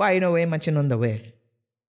 Why are you not wearing matching underwear?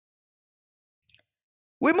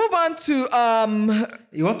 We move on to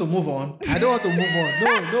You want to move on? I don't want to move on.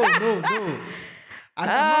 No. I'm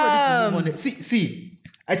not ready to move on. See.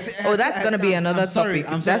 That's going to be another topic.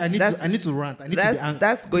 I'm sorry. I need to rant.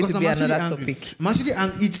 That's going to be another topic. I'm actually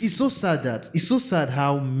angry. It's so sad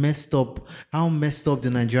how messed up the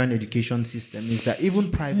Nigerian education system is, that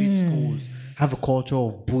even private schools have a culture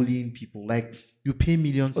of bullying people. Like, you pay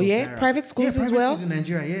millions of naira. Private schools as well? Schools in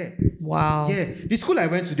Nigeria, Wow. Yeah. The school I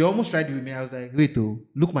went to, they almost tried it with me. I was like, wait,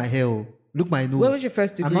 look my hair, look my nose. Where was your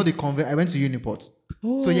first degree? I'm not the convert. I went to Uniport.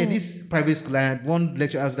 So this private school, I had one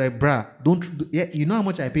lecture. I was like, bruh, you know how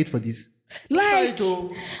much I paid for this? Like, you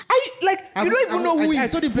don't even know who is. I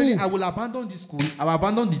told the I will abandon this school. I will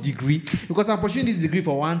abandon the degree because I'm pursuing this degree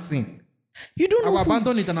for one thing. You don't know. I will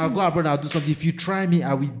abandon it and I'll go abroad. I'll do something. If you try me,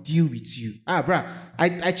 I will deal with you. Bruh,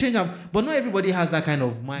 I change up, but not everybody has that kind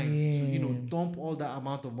of mind to dump all that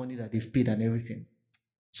amount of money that they've paid and everything.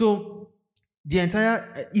 So the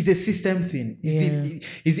entire is a system thing.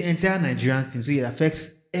 It's the entire Nigerian thing. So it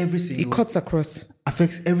affects every single. It cuts across.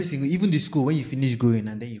 Affects every single. Even the school, when you finish going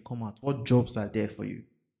and then you come out, what jobs are there for you?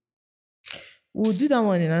 We'll do that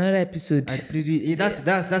one in another episode.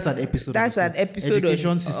 That's an episode. That's an episode.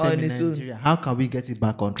 Education system in Nigeria. How can we get it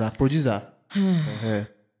back on track? Producer.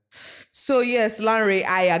 So yes, Lanre,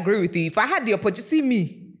 I agree with you. If I had the opportunity, see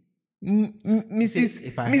me,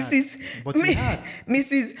 Mrs.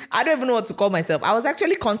 I don't even know what to call myself. I was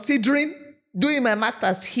actually considering doing my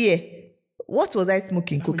master's here. What was I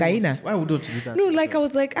smoking? Cocaine? Why would you do that? No, I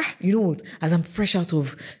was like, you know what? As I'm fresh out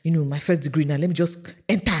of, my first degree now, let me just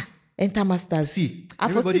enter masters. See, I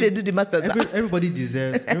first they do the masters. Everybody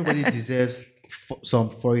deserves some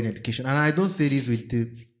foreign education, and I don't say this with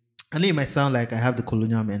I know it might sound like I have the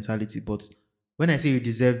colonial mentality, but when I say you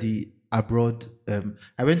deserve the abroad.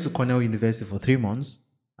 I went to Cornell University for 3 months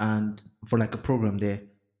and for like a program there.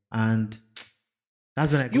 And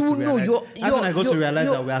that's when I got to realize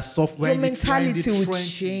that we are software. Your mentality will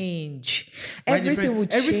change. Everything will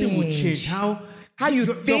change. How you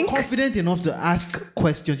think? You're confident enough to ask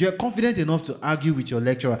questions. You're confident enough to argue with your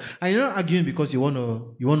lecturer, and you're not arguing because you want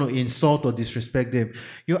to insult or disrespect them.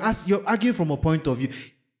 You're arguing from a point of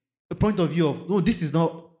view of no, this is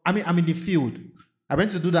not. I mean, I'm in the field. I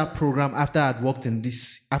went to do that program after I've worked in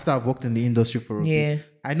the industry for a bit.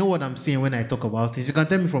 I know what I'm saying when I talk about this. You can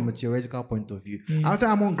tell me from a theoretical point of view. After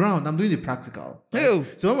I'm on ground, I'm doing the practical. Right?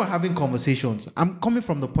 So when we're having conversations, I'm coming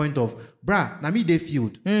from the point of, bruh, I'm in the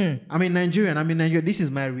field. I'm in Nigeria. This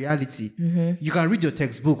is my reality. You can read your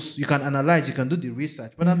textbooks. You can analyze. You can do the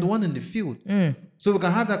research. But I'm the one in the field. So we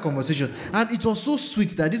can have that conversation. And it was so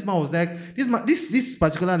sweet that this man was like, this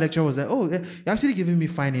particular lecturer was like, oh, you're actually giving me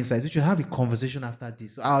fine insights. We should have a conversation after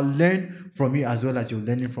this. So I'll learn from you as well as you're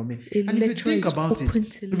learning from me. And if you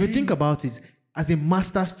think about it, as a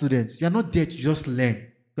master student, you're not there to just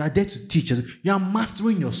learn. You are there to teach. You are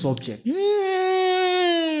mastering your subject.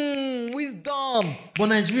 Wisdom. But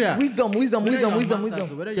Nigeria, wisdom.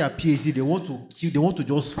 Whether you're a PhD, they want to kill. They want to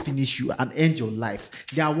just finish you and end your life.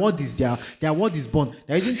 Their word is born.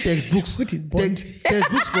 They're using textbooks. What is born?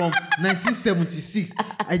 Textbooks from 1976.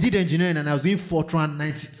 I did engineering and I was doing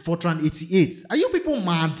Fortran 88. Are you people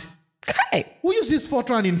mad? Okay. Who used this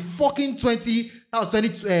Fortran in fucking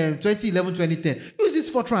 2011, 2010? Who used this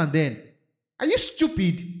Fortran then? Are you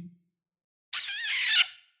stupid?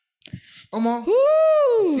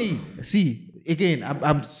 See. Again,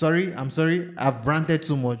 I'm sorry. I've ranted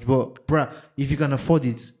too much, but bruh, if you can afford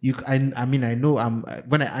it, I know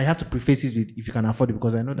I have to preface it with if you can afford it,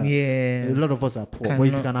 because I know that a lot of us are poor. But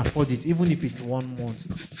if you can afford it, even if it's 1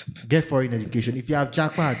 month, get foreign education. If you have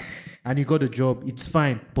jackpot and you got a job, it's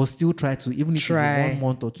fine. But still try to, even if it's 1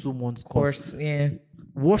 month or 2 months course.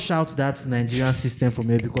 Wash out that Nigerian system from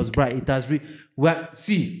here, because bruh, it has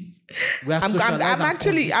I'm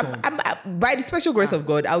by the special grace of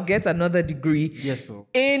God, I'll get another degree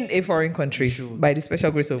in a foreign country by the special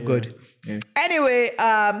grace of God. Yeah. Anyway,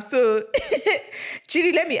 so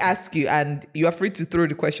Chidi, let me ask you, and you are free to throw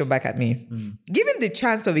the question back at me. Given the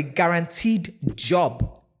chance of a guaranteed job,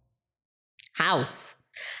 house,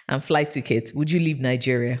 and flight tickets, would you leave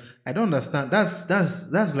Nigeria? I don't understand. That's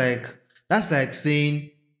like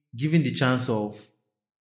saying, given the chance of,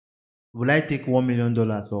 will I take $1 million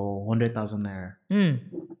or 100,000 naira?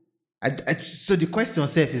 So the question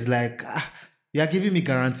itself is like, you are giving me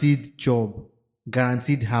guaranteed job,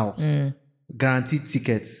 guaranteed house, guaranteed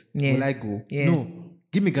tickets. Will I go? No,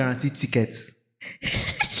 give me guaranteed tickets,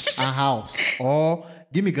 a house, or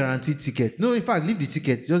give me guaranteed tickets. No, in fact, leave the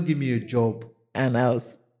tickets. Just give me a job and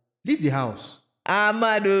house. Leave the house.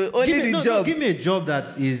 Amado, only the job. Give me a job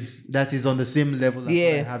that is on the same level as what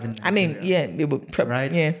I have in Nigeria.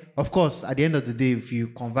 Right? Yeah. Of course, at the end of the day, if you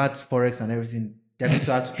convert Forex and everything, they're going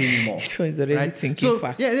to have to pay me more. So he's already thinking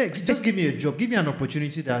fast. Just give me a job. Give me an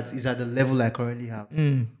opportunity that is at the level I currently have.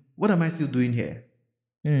 What am I still doing here?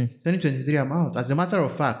 2023, I'm out. As a matter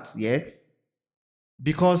of fact,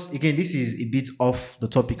 because, again, this is a bit off the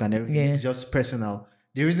topic and everything. It's just personal.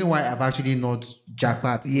 The reason why I've actually not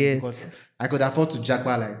jackpot because I could afford to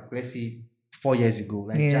jackpot, like, let's say 4 years ago,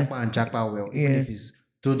 like jackpot well, even if it's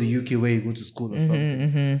through the UK where you go to school or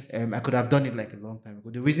something. I could have done it like a long time ago.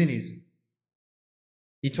 The reason is,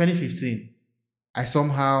 in 2015, I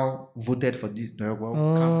somehow voted for this,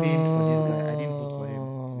 campaigned for this guy. I didn't vote for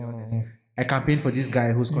him, to be honest. I campaigned for this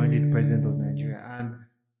guy who's currently the president of Nigeria,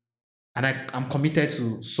 and I'm committed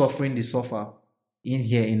to suffering the suffer in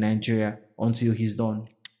here in Nigeria until he's done.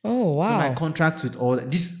 Oh, wow. So my contract with all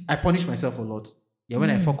this, I punish myself a lot. Yeah, when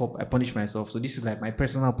I fuck up, I punish myself. So this is like my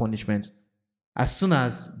personal punishment. As soon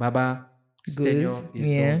as Baba tenure is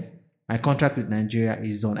done, my contract with Nigeria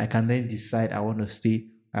is done, I can then decide I want to stay,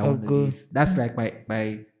 I want to leave. That's like my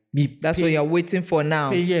me. That's what you're waiting for now.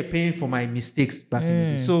 Paying for my mistakes back in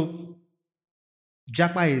the day. So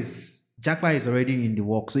Japa is already in the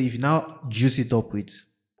work. So if you now juice it up with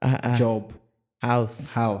job,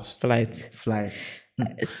 house, flight.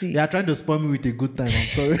 See, they are trying to spoil me with a good time. I'm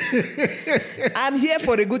sorry. I'm here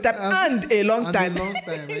for a good time and a long time.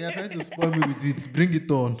 They are trying to spoil me with it. Bring it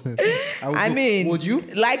on. Would you?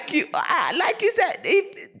 Like you said,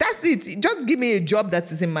 if that's it. Just give me a job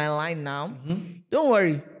that is in my line now. Don't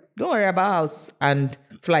worry about house and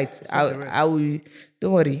flight. I will.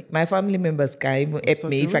 Don't worry. My family members can even help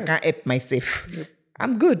me if I can't help myself. Yep.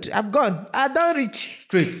 I'm good. I've gone. I don't reach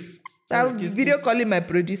straight. I'm video calling my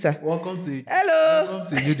producer. Welcome to Hello. Welcome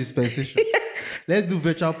to a new dispensation. Let's do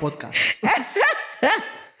virtual podcasts.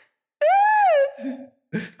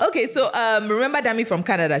 Okay, so remember Dami from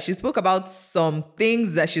Canada? She spoke about some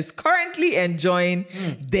things that she's currently enjoying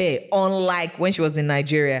there, unlike when she was in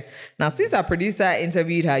Nigeria. Now, since our producer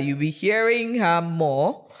interviewed her, you'll be hearing her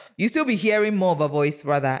more. You still be hearing more of her voice,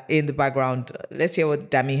 rather, in the background. Let's hear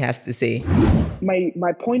what Dami has to say.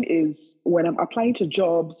 My point is, when I'm applying to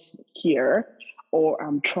jobs here, or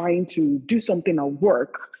I'm trying to do something at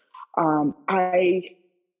work,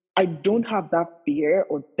 I don't have that fear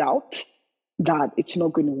or doubt that it's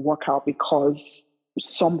not going to work out because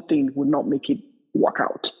something will not make it work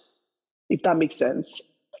out, if that makes sense.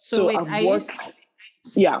 So wait,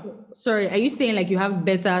 yeah. Sorry, are you saying like you have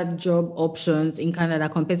better job options in Canada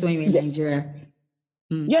compared to when you're in Nigeria?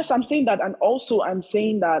 Yes, I'm saying that. And also I'm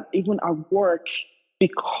saying that even at work,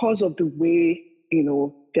 because of the way,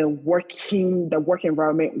 the work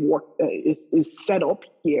environment is set up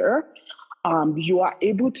here, you are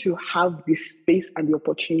able to have the space and the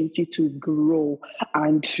opportunity to grow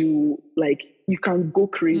and to you can go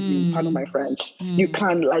crazy, pardon my French. You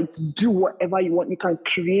can do whatever you want. You can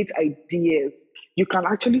create ideas. You can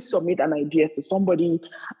actually submit an idea to somebody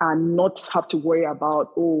and not have to worry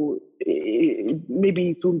about, maybe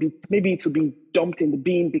it will be dumped in the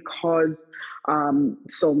bin because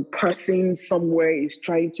some person somewhere is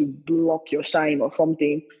trying to block your shine or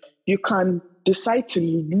something. You can decide to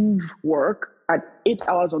leave work at 8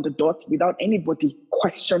 hours on the dot without anybody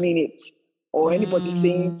questioning it or anybody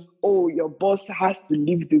saying, "Oh, your boss has to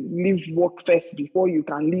leave work first before you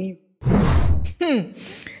can leave."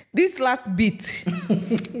 This last bit,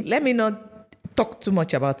 let me not talk too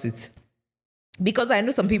much about it. Because I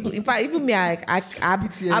know some people, in fact, even me,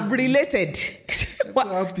 I've related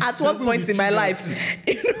at one point in my life.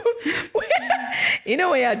 You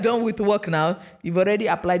know, when you're done with work now, you've already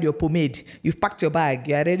applied your pomade, you've packed your bag,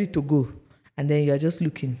 you're ready to go. And then you're just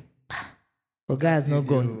looking. Oga has not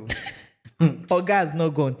gone. Oga has not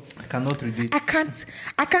gone. I cannot read it. I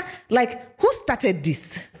can't, who started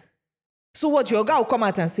this? So what, your guy will come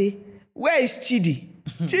out and say, where is Chidi?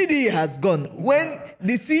 Chidi has gone when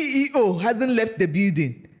the CEO hasn't left the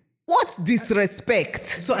building. What disrespect?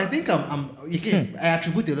 So I think I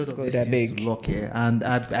attribute a lot of these things to luck here, and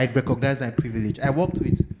I recognize my privilege. I worked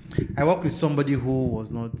with somebody who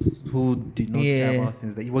did not care about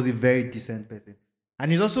things. That he was a very decent person,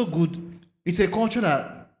 and he's also good. It's a culture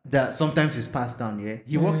that sometimes is passed down. Yeah,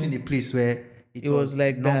 he worked in a place where it was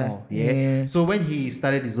like normal. That. Yeah. So when he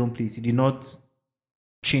started his own place, he did not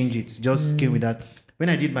change it. Just came with that. When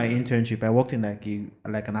I did my internship, I worked in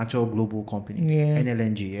like an actual global company,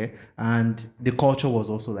 NLNG, and the culture was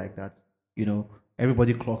also like that.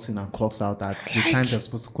 Everybody clocks in and clocks out at the time they're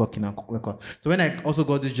supposed to clock in and clock out. So when I also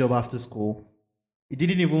got this job after school, it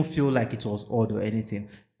didn't even feel like it was odd or anything.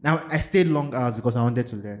 Now, I stayed long hours because I wanted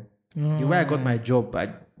to learn. The way I got my job,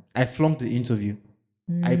 I flunked the interview.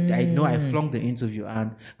 I know I flunked the interview,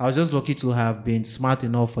 and I was just lucky to have been smart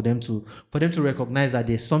enough for them to recognize that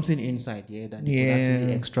there's something inside here that they could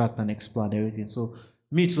actually extract and explore and everything. So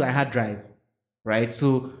me too, I had drive, right?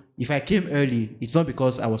 So if I came early, it's not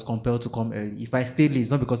because I was compelled to come early. If I stayed late,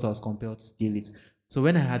 it's not because I was compelled to stay late. So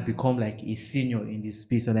when I had become like a senior in this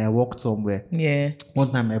space and I worked somewhere,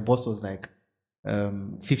 one time my boss was like,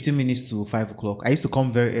 15 minutes to 5 o'clock. I used to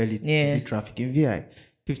come very early to beat traffic in VI.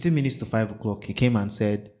 15 minutes to 5 o'clock, he came and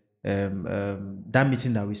said, that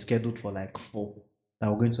meeting that we scheduled for like 4,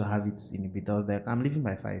 that we're going to have it in a bit. I was like, I'm leaving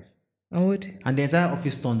by 5. I would. And the entire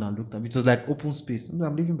office turned and looked at me. It was like open space.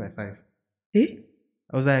 I'm leaving by 5. Eh?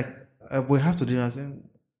 I was like, we have to do it.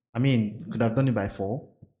 I mean, could have done it by 4.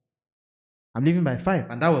 I'm leaving by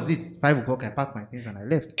 5. And that was it. 5 o'clock, I packed my things and I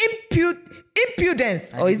left.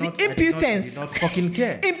 Impudence. Or is it impudence? I did not fucking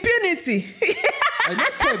care. Impunity. I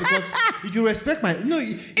don't care because if you respect impunity.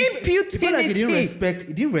 Like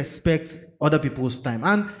he didn't respect other people's time.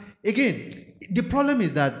 And again, the problem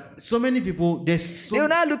is that so many people they will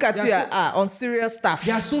now look at you on serious stuff.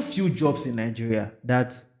 There are so few jobs in Nigeria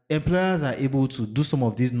that employers are able to do some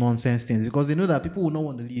of these nonsense things because they know that people will not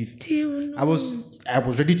want to leave. I was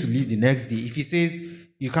ready to leave the next day. If he says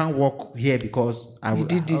you can't work here because you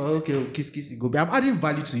did this, okay, kiss, go. I'm adding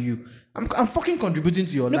value to you. I'm fucking contributing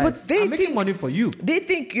to your life. But I'm making money for you. They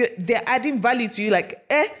think they're adding value to you. Like,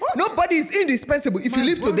 nobody is indispensable. If you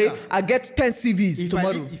leave today, I get 10 CVs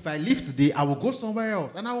tomorrow. If I leave today, I will go somewhere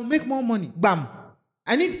else and I will make more money. Bam.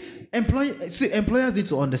 I need employers need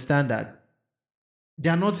to understand that they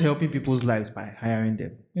are not helping people's lives by hiring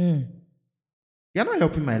them. You're not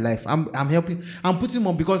helping my life. I'm helping. I'm putting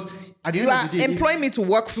more because at the end of the day, you are employing me to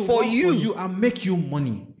work for you and make you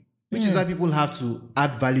money. Which is why people have to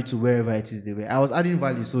add value to wherever it is they were. I was adding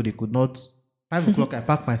value so they could not. 5 o'clock, I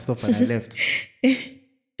packed my stuff and I left.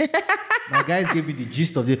 My guys gave me the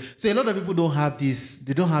gist of it. So a lot of people don't have this.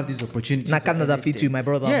 They don't have this opportunity. Na Canada fit you, my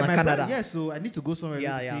brother. Yeah, na my Canada. Yeah, so I need to go somewhere.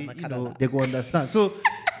 Yeah, to yeah, see, na you know, Canada. they go understand. So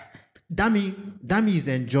Dami is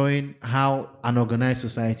enjoying how an organized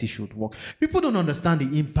society should work. People don't understand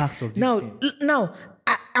the impact of this thing. Now,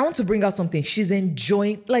 I want to bring out something. She's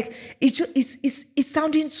enjoying, like, it's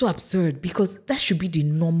sounding so absurd because that should be the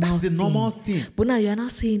normal That's the normal thing. But now you're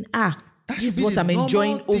not saying, That this should is be what the I'm normal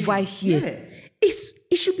enjoying thing. over here. Yeah.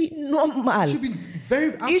 It should be normal. It should be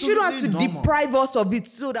very You shouldn't have to absolutely normal. deprive us of it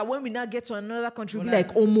so that when we now get to another country, we'll be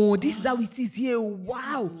like, oh, mo, this is how it is here.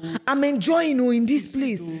 Wow. I'm enjoying in this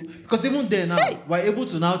place. Because even there now, we're able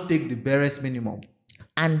to now take the barest minimum.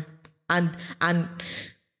 And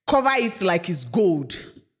cover it like it's gold.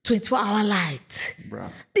 24-hour light. Bruh.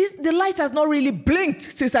 The light has not really blinked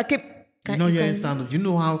since I came. You know hearing sound of, do you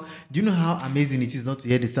know how amazing it is not to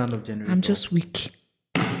hear the sound of generator? I'm just weak.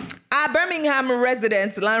 Our Birmingham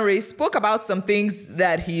resident, Lanre, spoke about some things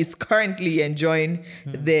that he is currently enjoying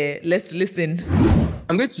there. Let's listen.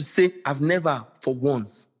 I'm going to say I've never, for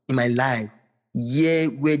once in my life,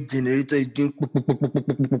 where generator is doing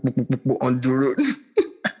on the road.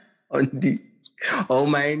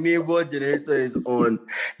 My neighbor generator is on.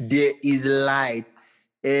 There is light.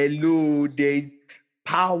 Hello, there is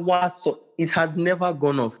power. So it has never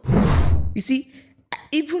gone off. You see,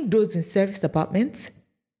 even those in service apartments,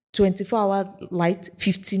 24 hours light,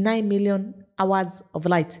 59 million hours of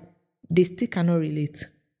light, they still cannot relate.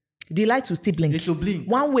 The light will still blink. It will blink.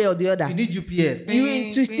 One way or the other. You need UPS.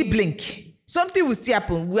 It will still blink. Something will still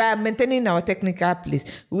happen. We are maintaining our technical place.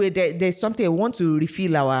 There's something, we want to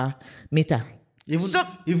refill our meter. Even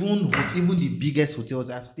the biggest hotels,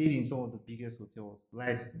 I've stayed in some of the biggest hotels,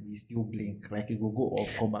 lights they still blink, like it will go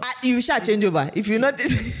off, come back. You shall change over. If you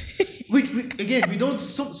notice. we don't,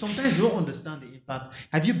 sometimes you don't understand the impact.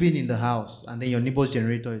 Have you been in the house and then your neighbor's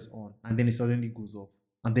generator is on and then it suddenly goes off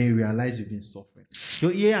and then you realize you've been suffering?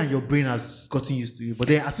 Your ear and your brain has gotten used to it, but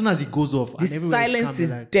then as soon as it goes off, the silence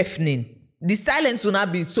is like, deafening. The silence will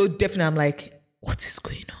not be so deafening. I'm like, what is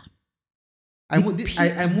going on? I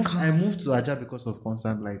moved to Aja because of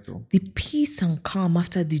constant light though. The peace and calm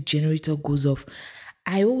after the generator goes off.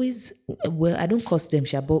 I don't curse them,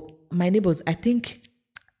 but my neighbors, I think,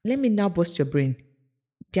 let me now bust your brain.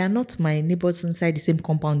 They are not my neighbors inside the same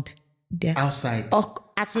compound. They're outside.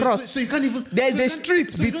 Across. So you can't even. There's a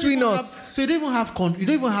street between us. So you don't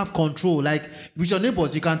even have control. Like with your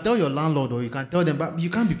neighbors, you can tell your landlord or you can tell them, but you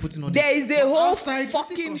can't be putting on. There is a whole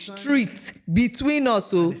fucking street between us.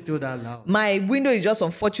 So it's still that loud. My window is just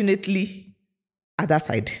unfortunately at that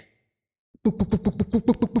side.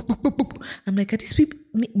 I'm like, are these people?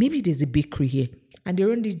 Maybe there's a bakery here, and they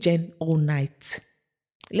run this gen all night.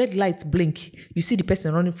 Let lights blink. You see the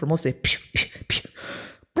person running from us.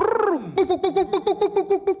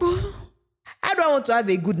 How do I want to have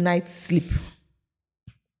a good night's sleep?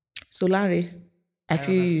 So Larry, I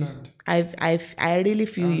feel you. I really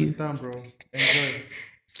feel you. I understand, bro. Enjoy.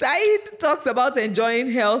 Saeed talks about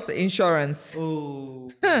enjoying health insurance. Oh.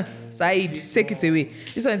 Saeed, take it away.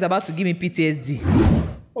 This one is about to give me PTSD.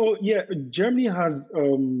 Oh yeah, Germany has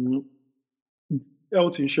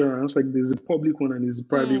health insurance. Like there's a public one and there's a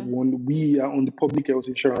private one. We are on the public health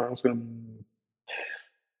insurance.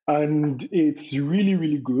 And it's really,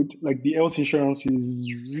 really good. Like the health insurance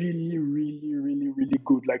is really, really, really, really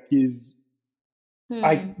good. Like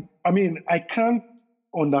I mean, I can't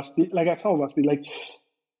understand. Like I can't understand. Like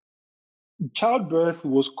childbirth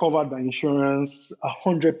was covered by insurance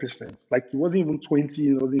 100%. Like it wasn't even 20,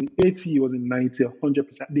 it wasn't 80, it wasn't 90,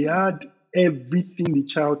 100%. They had everything the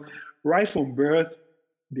child, right from birth.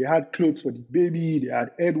 They had clothes for the baby. They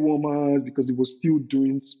had head warmers because it was still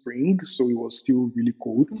during spring, so it was still really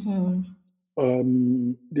cold.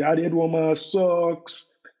 Mm-hmm. They had head warmers,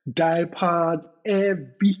 socks, diapers,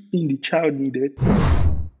 everything the child needed.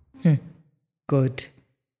 Good.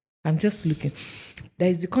 I'm just looking. There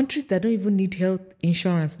is the countries that don't even need health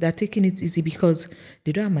insurance. They're taking it easy because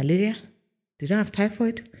they don't have malaria. They don't have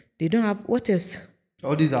typhoid. They don't have what else?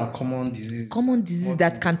 All these are common diseases. Common diseases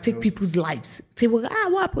that can take people's lives. They will,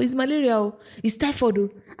 what happened? It's malaria. It's typhoid.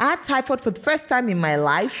 I had typhoid for the first time in my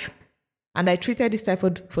life, and I treated this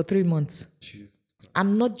typhoid for 3 months. Jeez.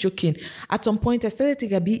 I'm not joking. At some point, I started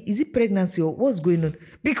thinking, is it pregnancy or what's going on?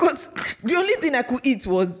 Because the only thing I could eat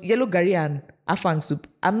was yellow gari and afang soup.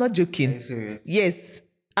 I'm not joking. Are you serious? Yes,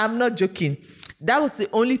 I'm not joking. That was the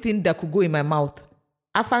only thing that could go in my mouth.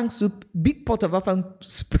 Afang soup, big pot of afang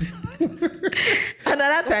soup.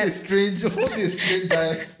 Another time, what a strange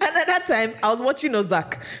diet. Another time, I was watching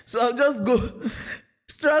Ozark, so I'll just go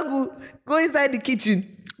inside the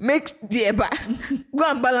kitchen, make the eba, go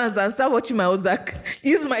and balance and start watching my Ozark.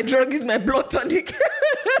 Use my drug, use my blood tonic.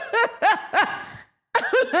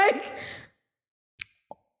 Like,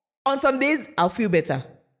 on some days, I'll feel better.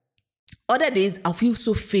 Other days, I'll feel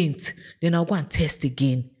so faint. Then I'll go and test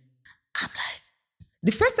again. I'm like,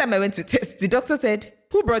 the first time I went to test, the doctor said,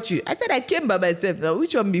 who brought you? I said, I came by myself. Now,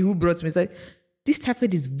 which one be who brought me? He said, this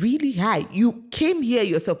typhoid is really high. You came here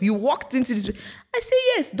yourself. You walked into this. I said,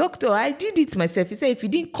 yes, doctor, I did it myself. He said, if you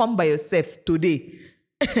didn't come by yourself today,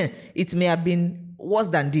 it may have been worse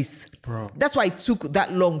than this. Bro. That's why it took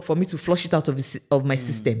that long for me to flush it out of my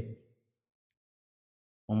system.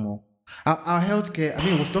 Our healthcare, I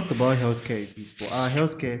mean, we've talked about healthcare a bit, but our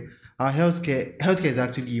healthcare is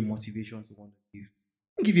actually a motivation to want to live.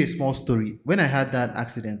 I'll give you a small story. When I had that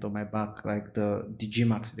accident on my back, like the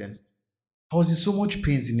gym accident, I was in so much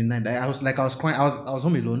pains in the night. I was crying. I was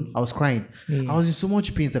home alone. I was crying. Yeah. I was in so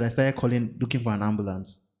much pains that I started looking for an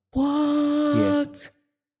ambulance. What? Yeah.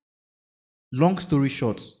 Long story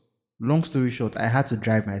short, I had to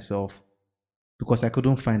drive myself because I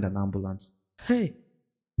couldn't find an ambulance. Hey.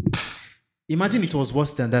 Imagine it was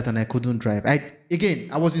worse than that and I couldn't drive. I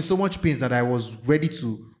was in so much pain that I was ready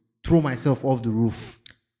to throw myself off the roof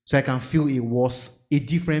so I can feel a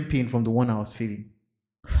different pain from the one I was feeling.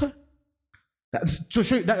 To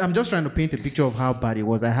show you that, I'm just trying to paint a picture of how bad it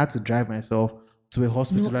was. I had to drive myself to a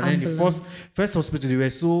hospital. And then the first hospital, they were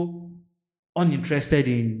so uninterested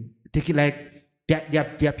in taking, like,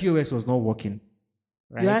 their POS was not working.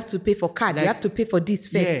 Right? You have to pay for card. You have to pay for this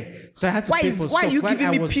first. Yeah. So I had to pay for stuff. Why are you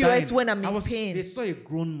giving me POS dying. when I'm in pain? They saw a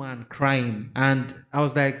grown man crying and I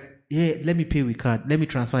was like, yeah, let me pay with card. Let me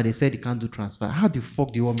transfer. They said you can't do transfer. How the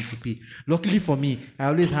fuck do you want me to pay? Luckily for me, I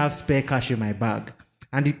always have spare cash in my bag.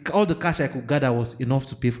 And all the cash I could gather was enough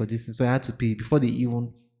to pay for this thing. So I had to pay before they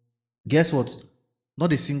even... Guess what?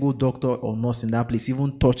 Not a single doctor or nurse in that place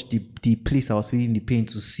even touched the place I was feeling the pain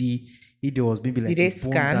to see if there was maybe like a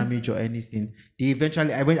bone damage or anything. I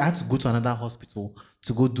had to go to another hospital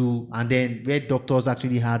to go do... And then where doctors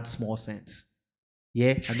actually had small sense.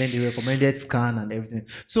 Yeah? And then they recommended scan and everything.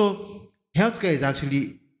 So healthcare is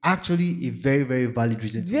actually a very, very valid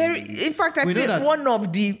reason. In fact, I think one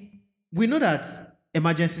of the... We know that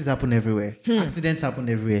emergencies happen everywhere. Accidents happen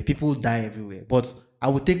everywhere. People die everywhere. But I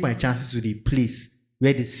would take my chances with a place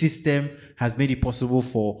where the system has made it possible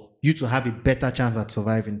for you to have a better chance at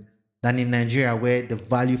surviving than in Nigeria, where the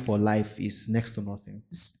value for life is next to nothing.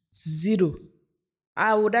 Zero.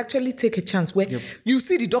 I would actually take a chance where you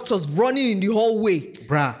see the doctors running in the hallway.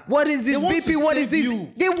 Bruh. What is this BP? What is this?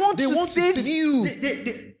 They want to save you.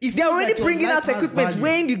 They're already bringing out equipment,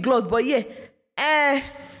 wearing the gloves, but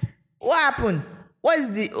what happened? What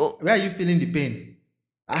is the... Where are you feeling the pain?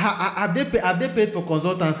 Have they paid for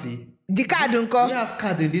consultancy? The card, uncle. We have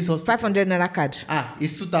card in this hospital. 500 naira card.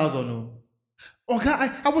 It's 2,000. Okay,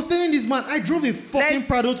 I was telling this man, I drove a fucking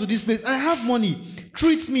Prado to this place. I have money.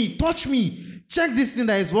 Treat me, touch me. Check this thing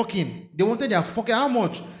that is working. They wanted their fucking... How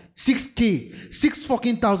much? 6K. 6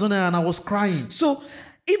 fucking thousand naira, and I was crying. So,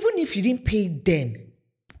 even if you didn't pay then,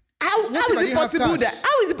 how is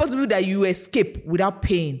it possible that you escape without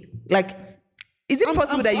paying? Like... Is it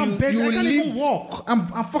possible that you I can't even walk.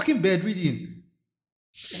 I'm fucking bedridden.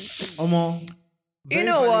 You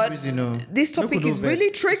know what? This topic is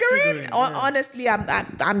really triggering. Honestly,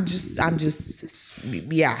 I'm just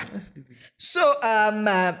yeah. So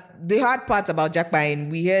the hard part about jackpine,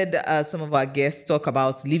 we heard some of our guests talk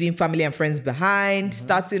about leaving family and friends behind,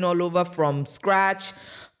 starting all over from scratch.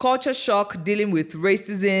 Culture shock, dealing with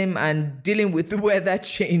racism, and dealing with the weather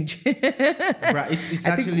change. Right, it's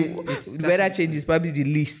actually weather change is probably the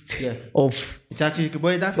least of. It's actually,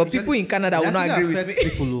 but people in Canada will not agree with me.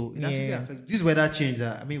 It actually affects this weather change.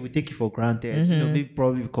 I mean, we take it for granted. Maybe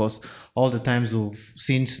probably because all the times of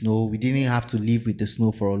seeing snow, we didn't have to live with the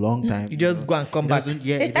snow for a long time. You just go and come back. But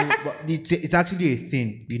it's actually a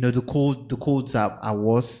thing. The colds are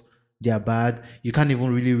worse. They are bad. You can't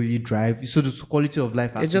even really drive. So the quality of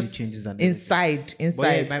life actually changes. And inside.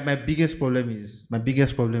 But yeah, my biggest problem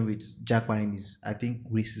with jackpine is, I think,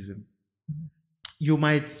 racism. You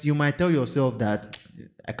might tell yourself that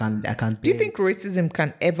I can't. Do you think racism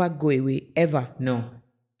can ever go away? Ever? No.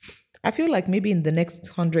 I feel like maybe in the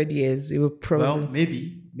next 100 years it will probably. Well,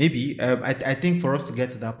 maybe. I think for us to get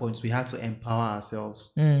to that point, we have to empower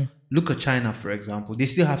ourselves. Look at China, for example. They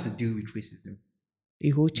still have to deal with racism.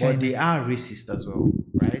 But they are racist as well,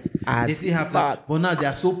 right? They still have to, but now they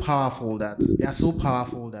are so powerful that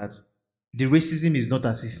the racism is not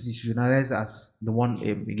as institutionalized as the one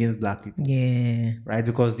against black people. Yeah. Right?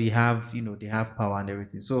 Because they have power and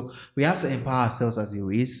everything. So we have to empower ourselves as a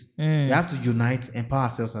race. We have to unite, empower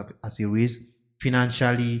ourselves as a race,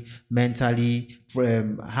 financially, mentally,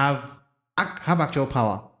 have actual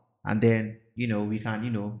power, and then we can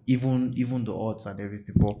even the odds and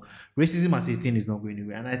everything. But racism as a thing is not going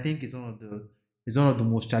anywhere, and I think it's one of the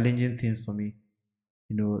most challenging things for me.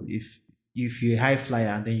 If you're a high flyer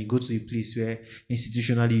and then you go to a place where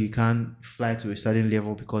institutionally you can't fly to a certain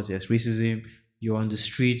level because there's racism, you're on the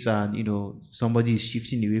streets and somebody is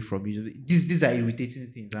shifting away from you. These are irritating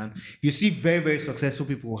things, and you see very, very successful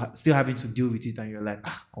people still having to deal with it, and you're like,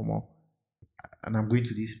 come on, and I'm going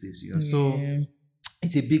to this place, So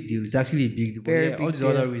it's a big deal. It's actually a big deal. Very but big all these deal.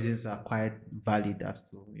 other reasons are quite valid as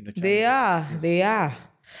to They are.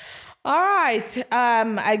 All right.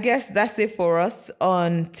 I guess that's it for us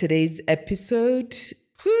on today's episode.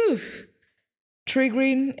 Whew.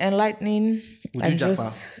 Triggering, enlightening, Would and you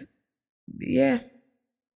just yeah.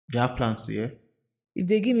 You have plans to, yeah? If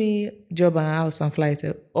they give me job and house and flight,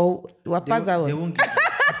 or what pass that They one? won't give you.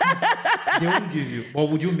 They won't give you. But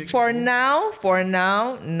would you make For now,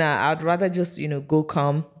 nah. I'd rather just go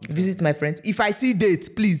come visit my friends. If I see dates,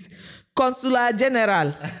 please. Consular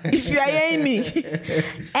General, if you are hearing me,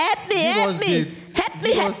 help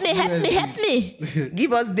me.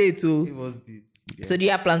 Give us date too. Give us dates. Yeah. So do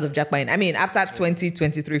you have plans of jackpotting? I mean, after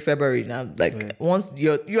 2023 February now, once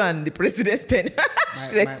you and the president's tenure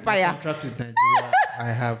should expire. My contract with Nigeria,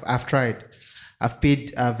 I've tried. I've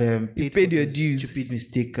paid paid your dues. Stupid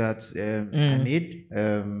mistake that I made.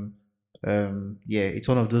 It's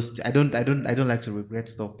one of those. I don't like to regret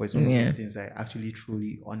stuff, but it's one of those things I actually,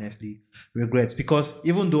 truly, honestly regret, because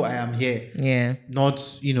even though I am here, not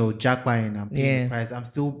jackpotting and paying the price, I'm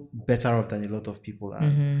still better off than a lot of people.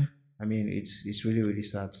 And I mean, it's really, really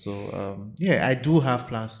sad. So I do have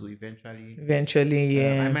plans to eventually.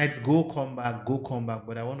 I might come back,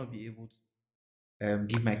 but I want to be able to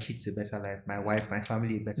give my kids a better life, my wife, my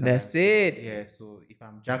family a better life. That's it. Yeah. So if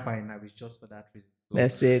I'm jackpotting now, it's just for that reason. So,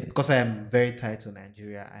 that's it. Because I am very tied to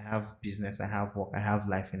Nigeria. I have business, I have work, I have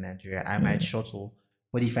life in Nigeria. I might shuttle,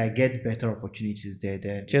 but if I get better opportunities there,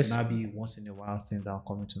 then just it'll not be once in a while thing that will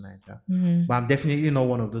come into Nigeria. But I'm definitely not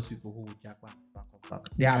one of those people who will jackpot back.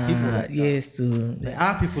 There are people like that. Yes, there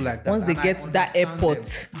are people like that. Once they get to that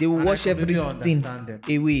airport, they will wash everything away.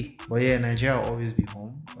 But Nigeria will always be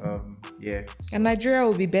home. And Nigeria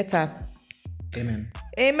will be better.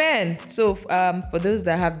 Amen. So for those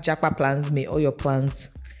that have jackpot plans, may all your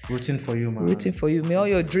plans rooting for you, man. Rooting for you. May all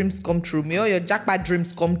your dreams come true. May all your jackpot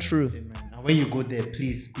dreams come true. Amen. And when you go there,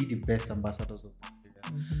 please be the best ambassadors of Nigeria.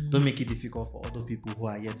 Don't make it difficult for other people who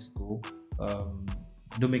are yet to go.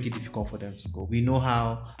 Don't make it difficult for them to go. We know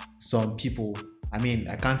how some people, I mean,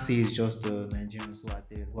 I can't say it's just the Nigerians who are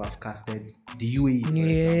there who have casted the UAE, for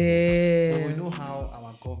example. But we know how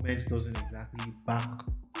our government doesn't exactly back.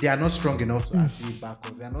 They are not strong enough to actually back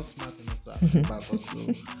us. They are not smart enough to actually back us.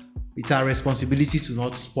 So it's our responsibility to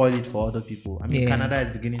not spoil it for other people. I mean, Canada is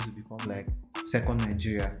beginning to become like second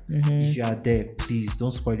Nigeria. If you are there, please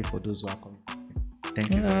don't spoil it for those who are coming.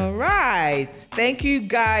 Thank you. All right. Thank you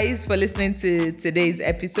guys for listening to today's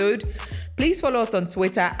episode. Please follow us on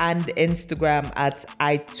Twitter and Instagram at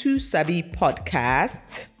I2Sabi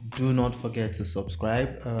Podcast. Do not forget to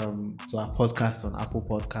subscribe to our podcast on Apple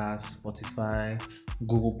Podcasts, Spotify,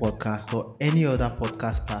 Google Podcasts, or any other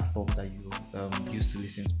podcast platform that you use to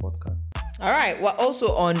listen to podcasts. All right. We're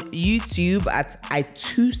also on YouTube at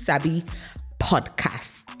I2Sabi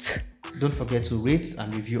Podcast. Don't forget to rate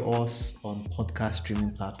and review us on podcast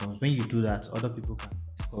streaming platforms. When you do that, other people can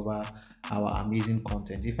discover our amazing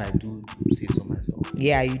content. If I do say so myself.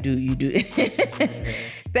 Yeah, you do.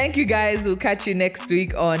 Thank you guys. We'll catch you next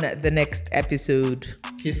week on the next episode.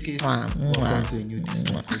 Kiss. Welcome to a new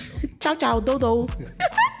dispensation. Ciao, dodo.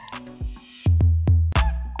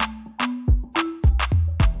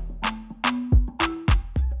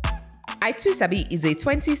 I2Sabi is a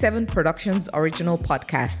 27 Productions original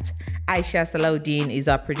podcast. Aisha Salaudeen is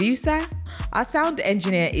our producer. Our sound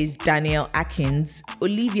engineer is Daniel Atkins.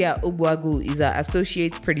 Olivia Obuagu is our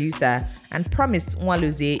associate producer. And Promise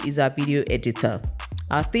Nwaluze is our video editor.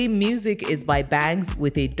 Our theme music is by Bangs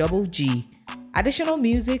with a double G. Additional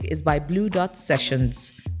music is by Blue Dot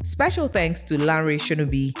Sessions. Special thanks to Lanre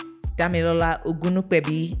Shonubi, Damilola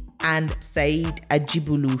Ogunukpebi, and Saeed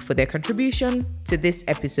Ajibulu for their contribution to this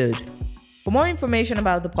episode. For more information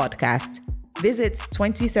about the podcast, visit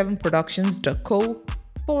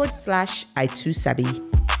 27productions.co/I2Sabi.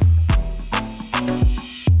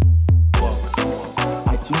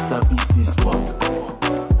 I2Sabi this work.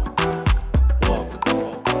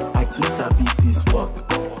 I2Sabi this work.